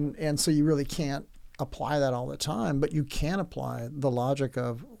 and so you really can't apply that all the time, but you can apply the logic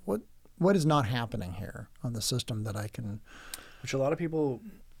of what is not happening here on the system that I can. Which a lot of people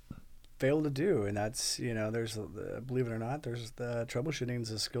fail to do, and that's there's believe it or not, there's the troubleshooting is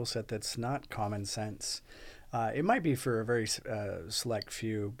a skill set that's not common sense. It might be for a very select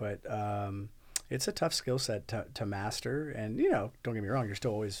few, but it's a tough skill set to master. And, don't get me wrong, you're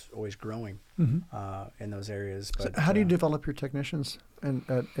still always growing in those areas. But so how do you develop your technicians at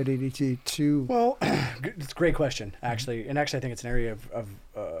ADT to? Well, it's a great question, actually. And actually, I think it's an area of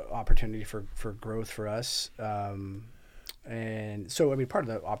opportunity for growth for us. And so, part of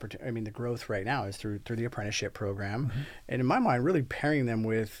the opportunity, the growth right now is through the apprenticeship program. And in my mind, really pairing them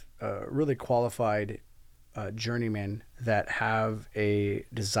with really qualified journeymen that have a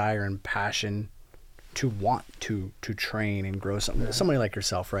desire and passion to want to train and grow somebody like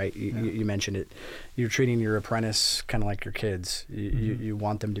yourself, right? You mentioned it. You're treating your apprentice kind of like your kids. You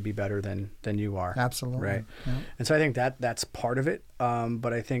want them to be better than you are. Absolutely. Right. Yeah. And so I think that's part of it.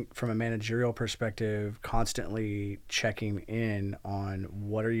 But I think from a managerial perspective, constantly checking in on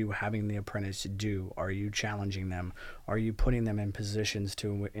what are you having the apprentice do? Are you challenging them? Are you putting them in positions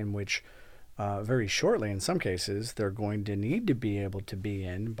in which very shortly, in some cases, they're going to need to be able to be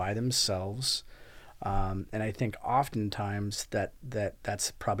in by themselves. And I think oftentimes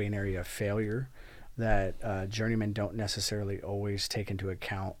that's probably an area of failure that journeymen don't necessarily always take into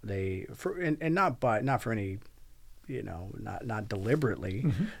account. Not for any, not deliberately.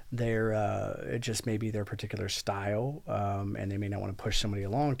 They're it just may be their particular style, and they may not want to push somebody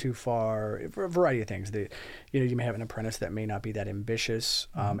along too far for a variety of things. You may have an apprentice that may not be that ambitious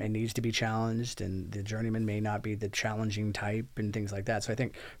and needs to be challenged, and the journeyman may not be the challenging type and things like that. So I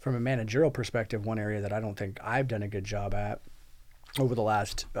think from a managerial perspective, one area that I don't think I've done a good job at over the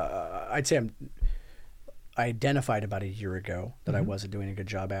last, I'd say I identified about a year ago that I wasn't doing a good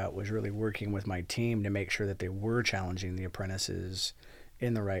job at was really working with my team to make sure that they were challenging the apprentices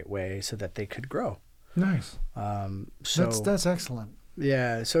in the right way so that they could grow. Nice. So that's excellent.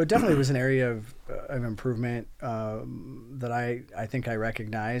 Yeah. So it definitely was an area of improvement that I think I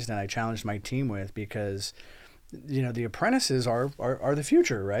recognized and I challenged my team with because, the apprentices are the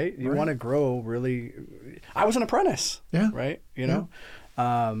future, right? You want to grow really. I was an apprentice. Yeah. Right.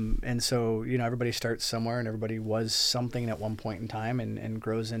 And so, everybody starts somewhere and everybody was something at one point in time and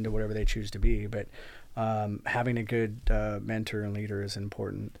grows into whatever they choose to be. But having a good mentor and leader is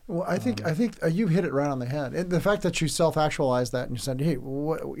important. Well, I think you hit it right on the head. And the fact that you self-actualized that and you said, hey,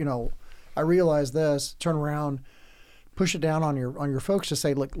 I realize this, turn around, push it down on your folks to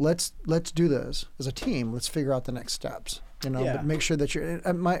say, look, let's do this as a team. Let's figure out the next steps. But make sure that you're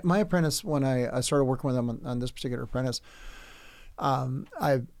my apprentice, when I started working with him on this particular apprentice,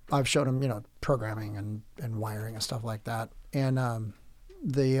 I've showed him, programming and wiring and stuff like that. And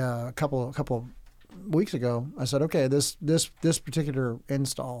a couple weeks ago, I said, okay, this particular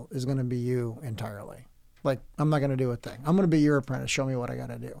install is going to be you entirely. Like, I'm not going to do a thing. I'm going to be your apprentice. Show me what I got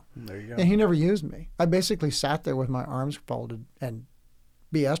to do. There you go. And he never used me. I basically sat there with my arms folded and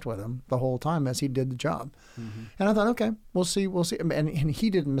BS'd with him the whole time as he did the job. And I thought, okay, we'll see. And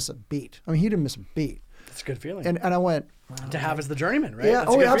he didn't miss a beat. He didn't miss a beat. It's a good feeling. And I went, to have as the journeyman, right? Yeah.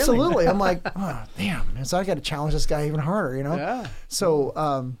 Oh, absolutely. I'm like, oh, damn. So I got to challenge this guy even harder, Yeah.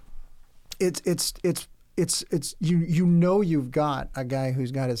 So, it's you've got a guy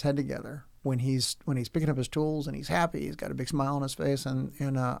who's got his head together when he's picking up his tools and he's happy. He's got a big smile on his face, and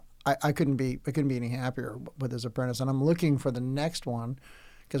I couldn't be any happier with his apprentice. And I'm looking for the next one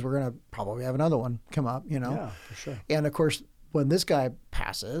because we're gonna probably have another one come up, Yeah, for sure. And of course, when this guy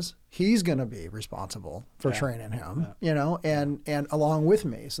passes, he's going to be responsible for training him, and along with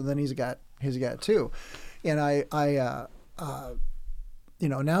me. So then he's got two. And now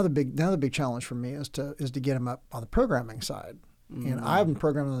the big challenge for me is to get him up on the programming side. And I haven't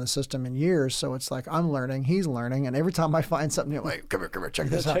programmed on the system in years, so it's like I'm learning, he's learning, and every time I find something new, like, come here, check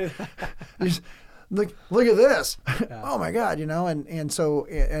this out. Just, look at this. Yeah. Oh my God, and so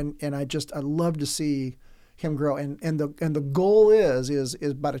I love to see him grow, and the goal is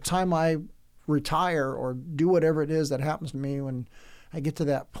by the time I retire or do whatever it is that happens to me when I get to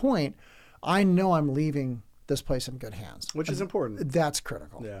that point, I know I'm leaving this place in good hands, which is important. That's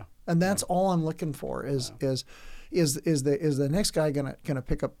critical. Yeah, and that's all I'm looking for is the next guy gonna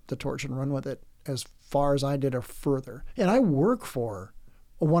pick up the torch and run with it as far as I did or further. And I work for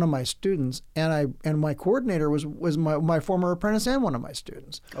one of my students, and my coordinator was my former apprentice and one of my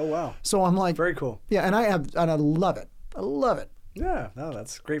students. Oh wow! So I'm like, very cool. Yeah, and I love it. I love it. Yeah, no,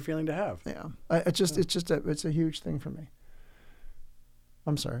 that's a great feeling to have. Yeah, it's a huge thing for me.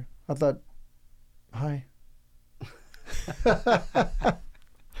 I'm sorry. I thought, hi.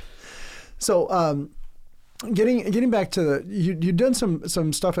 So, getting back to you've done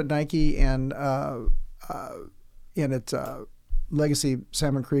some stuff at Nike and at Legacy,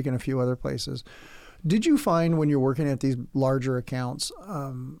 Salmon Creek, and a few other places. Did you find when you're working at these larger accounts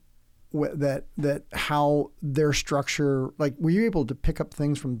that how their structure, like, were you able to pick up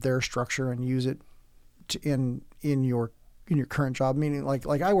things from their structure and use it in your current job? Meaning,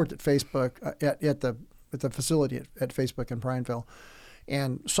 like I worked at Facebook at the facility at Facebook in Prineville,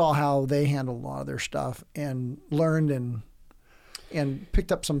 and saw how they handled a lot of their stuff, and learned and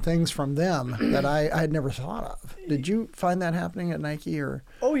picked up some things from them that I had never thought of. Did you find that happening at Nike, or?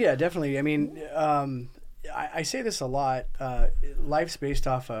 Oh yeah, definitely. I mean, I say this a lot. Life's based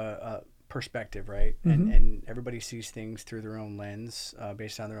off a perspective, right? Mm-hmm. And everybody sees things through their own lens,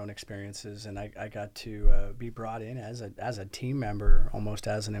 based on their own experiences. And I got to be brought in as a team member, almost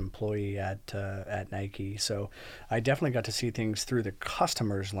as an employee at Nike. So I definitely got to see things through the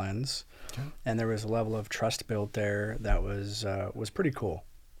customer's lens. Okay. And there was a level of trust built there that was pretty cool.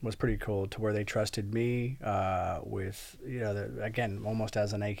 Was pretty cool, to where they trusted me with, again, almost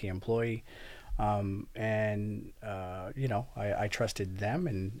as a Nike employee. I trusted them,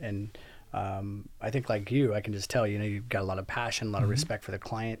 and I think, like you, I can just tell, you've got a lot of passion, a lot of respect for the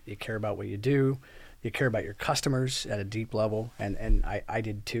client. You care about what you do. You care about your customers at a deep level, and I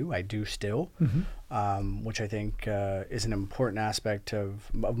did too. I do still, which I think is an important aspect of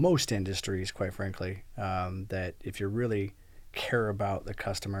most industries, quite frankly, that if you really care about the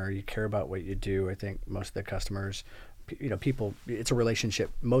customer, you care about what you do. I think most of the customers, people, it's a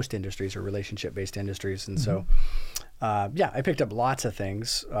relationship. Most industries are relationship-based industries. And so, I picked up lots of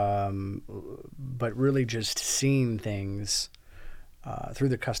things, but really just seeing things through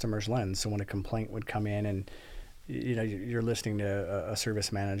the customer's lens. So when a complaint would come in, and you're listening to a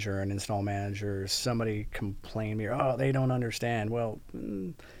service manager, an install manager, somebody complain to me, oh, they don't understand. Well,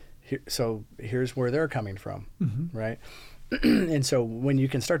 so here's where they're coming from, right? And so when you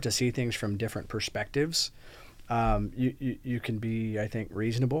can start to see things from different perspectives, you can be, I think,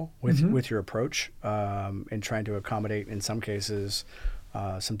 reasonable with your approach, in trying to accommodate, in some cases,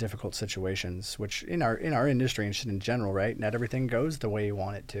 some difficult situations, which in our industry and in general, right? Not everything goes the way you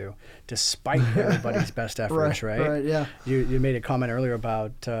want it to, despite everybody's best efforts, right? Right, yeah. You made a comment earlier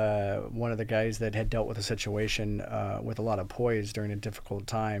about one of the guys that had dealt with a situation with a lot of poise during a difficult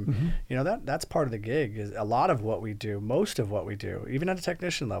time. That's part of the gig. Is a lot of what we do, most of what we do, even at a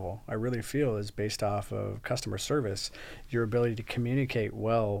technician level, I really feel is based off of customer service, your ability to communicate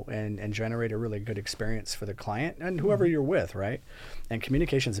well and generate a really good experience for the client and whoever you're with, right? And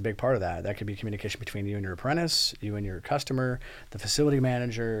communication is a big part of that. That could be communication between you and your apprentice, you and your customer, the facility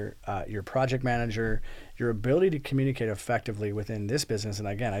manager, your project manager, your ability to communicate effectively within this business. And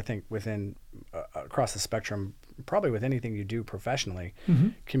again, I think within across the spectrum, probably with anything you do professionally,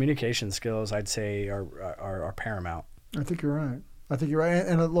 communication skills, I'd say, are paramount. I think you're right.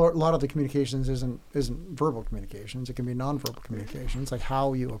 And a lot of the communications isn't verbal communications. It can be nonverbal communications, like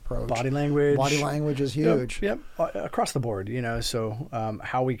how you approach. Body language. Body language is huge. Yep. Across the board, So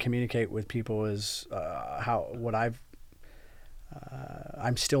how we communicate with people is I'm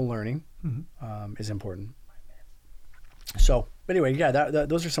still learning, is important. So anyway,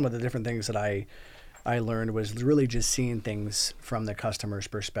 those are some of the different things that I learned, was really just seeing things from the customer's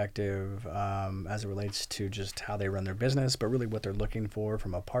perspective, as it relates to just how they run their business, but really what they're looking for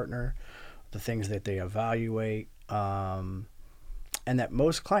from a partner, the things that they evaluate, and that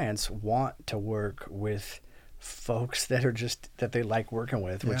most clients want to work with folks that they like working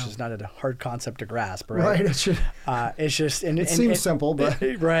with, which is not a hard concept to grasp, right? Right. It's just it seems simple, but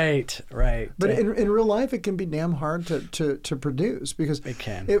right. But in real life, it can be damn hard to produce, because it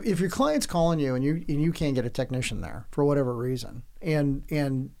can. If your client's calling you and you can't get a technician there for whatever reason, and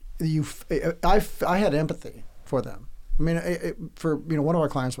I had empathy for them. I mean, one of our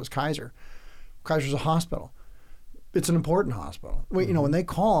clients was Kaiser. Kaiser's a hospital. It's an important hospital. When they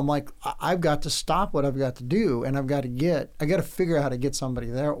call, I'm like, I've got to stop what I've got to do, and I got to figure out how to get somebody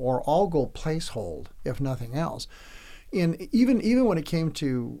there, or I'll go place hold, if nothing else. And even when it came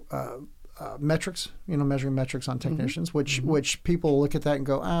to metrics, measuring metrics on technicians, which people look at that and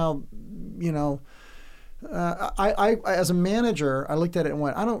go, I as a manager, I looked at it and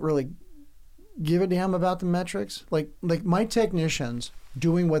went, I don't really give a damn about the metrics. Like my technicians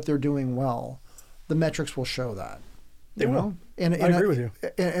doing what they're doing well, the metrics will show that. They will. And I agree with you.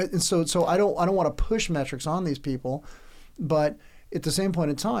 And so I don't want to push metrics on these people, but at the same point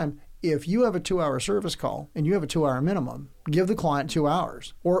in time, if you have a 2-hour service call and you have a 2-hour minimum, give the client 2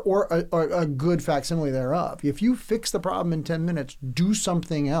 hours or a good facsimile thereof. If you fix the problem in 10 minutes, do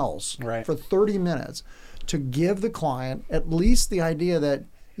something else for 30 minutes to give the client at least the idea that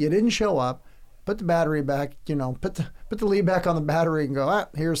you didn't show up. Put the battery back, put the lead back on the battery and go,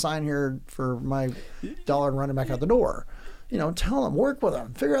 here's a sign here for my $1 and run it back out the door. tell them, work with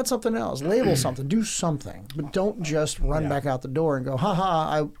them, figure out something else, label something, do something, but don't just run back out the door and go,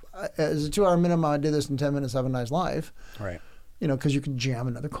 as a 2-hour minimum, I did this in 10 minutes, have a nice life. Right. Because you can jam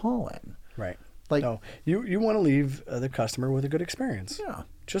another call in. Right. Like, no, you want to leave the customer with a good experience. Yeah.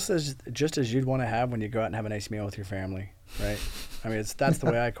 Just as you'd want to have when you go out and have a nice meal with your family, right? I mean, that's the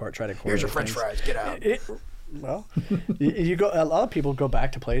way I try to. Here's your French fries. Get out. Well, you go. A lot of people go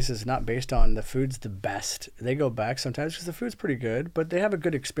back to places not based on the food's the best. They go back sometimes because the food's pretty good, but they have a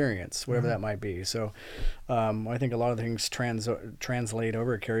good experience, whatever that might be. So, I think a lot of things translate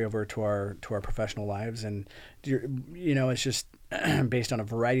over, carry over to our professional lives, and it's just based on a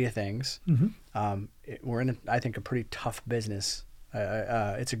variety of things. We're in, I think, a pretty tough business.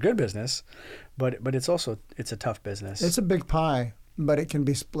 It's a good business, but it's a tough business. It's a big pie, but it can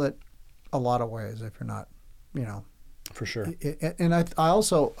be split a lot of ways if you're not. For sure. And I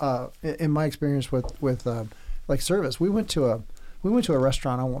also, in my experience with like service, we went to a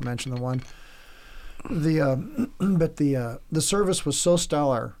restaurant. I won't mention the one. But the service was so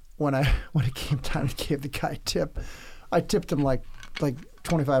stellar when it came time to give the guy a tip. I tipped him like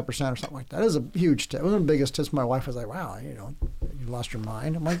 25% or something like that. It was a huge tip. It was one of the biggest tips. My wife was like, "Wow, you lost your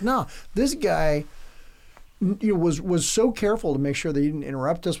mind." I'm like, "No, this guy." Was so careful to make sure that he didn't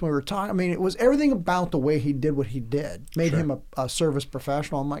interrupt us when we were talking. I mean, it was everything about the way he did what he did made him a service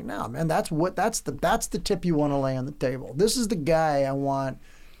professional. I'm like, no, man, that's the tip you want to lay on the table. This is the guy I want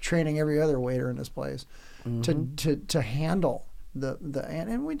training every other waiter in this place to handle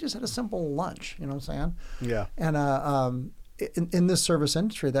and we just had a simple lunch. You know what I'm saying? Yeah. And in this service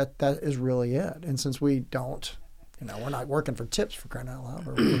industry, that is really it. And since we don't, we're not working for tips for crying out loud.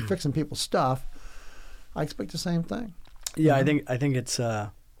 We're fixing people's stuff. I expect the same thing. Yeah, I think it's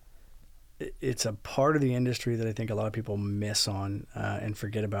a part of the industry that I think a lot of people miss on and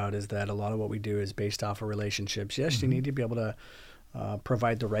forget about, is that a lot of what we do is based off of relationships. Yes, you need to be able to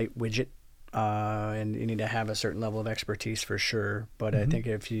provide the right widget, and you need to have a certain level of expertise for sure. But I think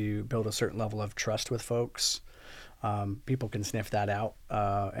if you build a certain level of trust with folks, people can sniff that out,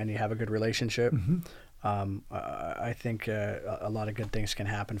 and you have a good relationship. I think a lot of good things can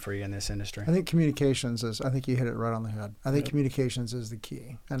happen for you in this industry. I think communications I think you hit it right on the head. I think communications is the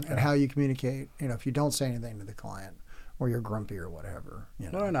key. And how you communicate, if you don't say anything to the client or you're grumpy or whatever.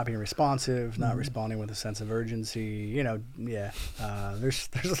 Or not being responsive, not responding with a sense of urgency, there's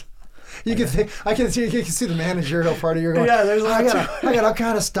you can see the managerial part of your going, yeah, there's I got all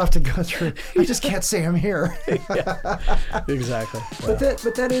kind of stuff to go through. I just can't say I'm here. Exactly. But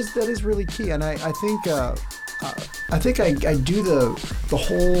that is really key, and I think I do the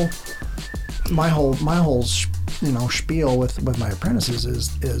whole my whole spiel with my apprentices is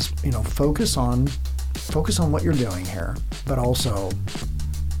focus on what you're doing here, but also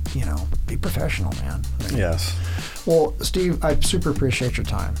be professional, man. Yes. Well, Steve, I super appreciate your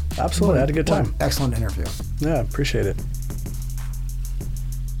time. Absolutely. I had a good time. Excellent interview. Yeah, appreciate it.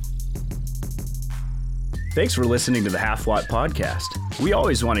 Thanks for listening to the Half Watt Podcast. We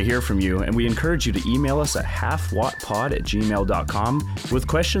always want to hear from you, and we encourage you to email us at halfwattpod@gmail.com with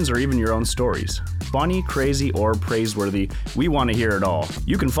questions or even your own stories. Funny, crazy, or praiseworthy, we want to hear it all.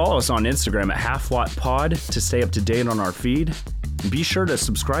 You can follow us on Instagram at halfwattpod to stay up to date on our feed. Be sure to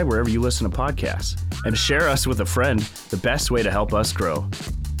subscribe wherever you listen to podcasts, and share us with a friend, the best way to help us grow.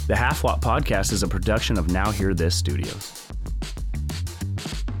 The Half Watt Podcast is a production of Now Hear This Studios.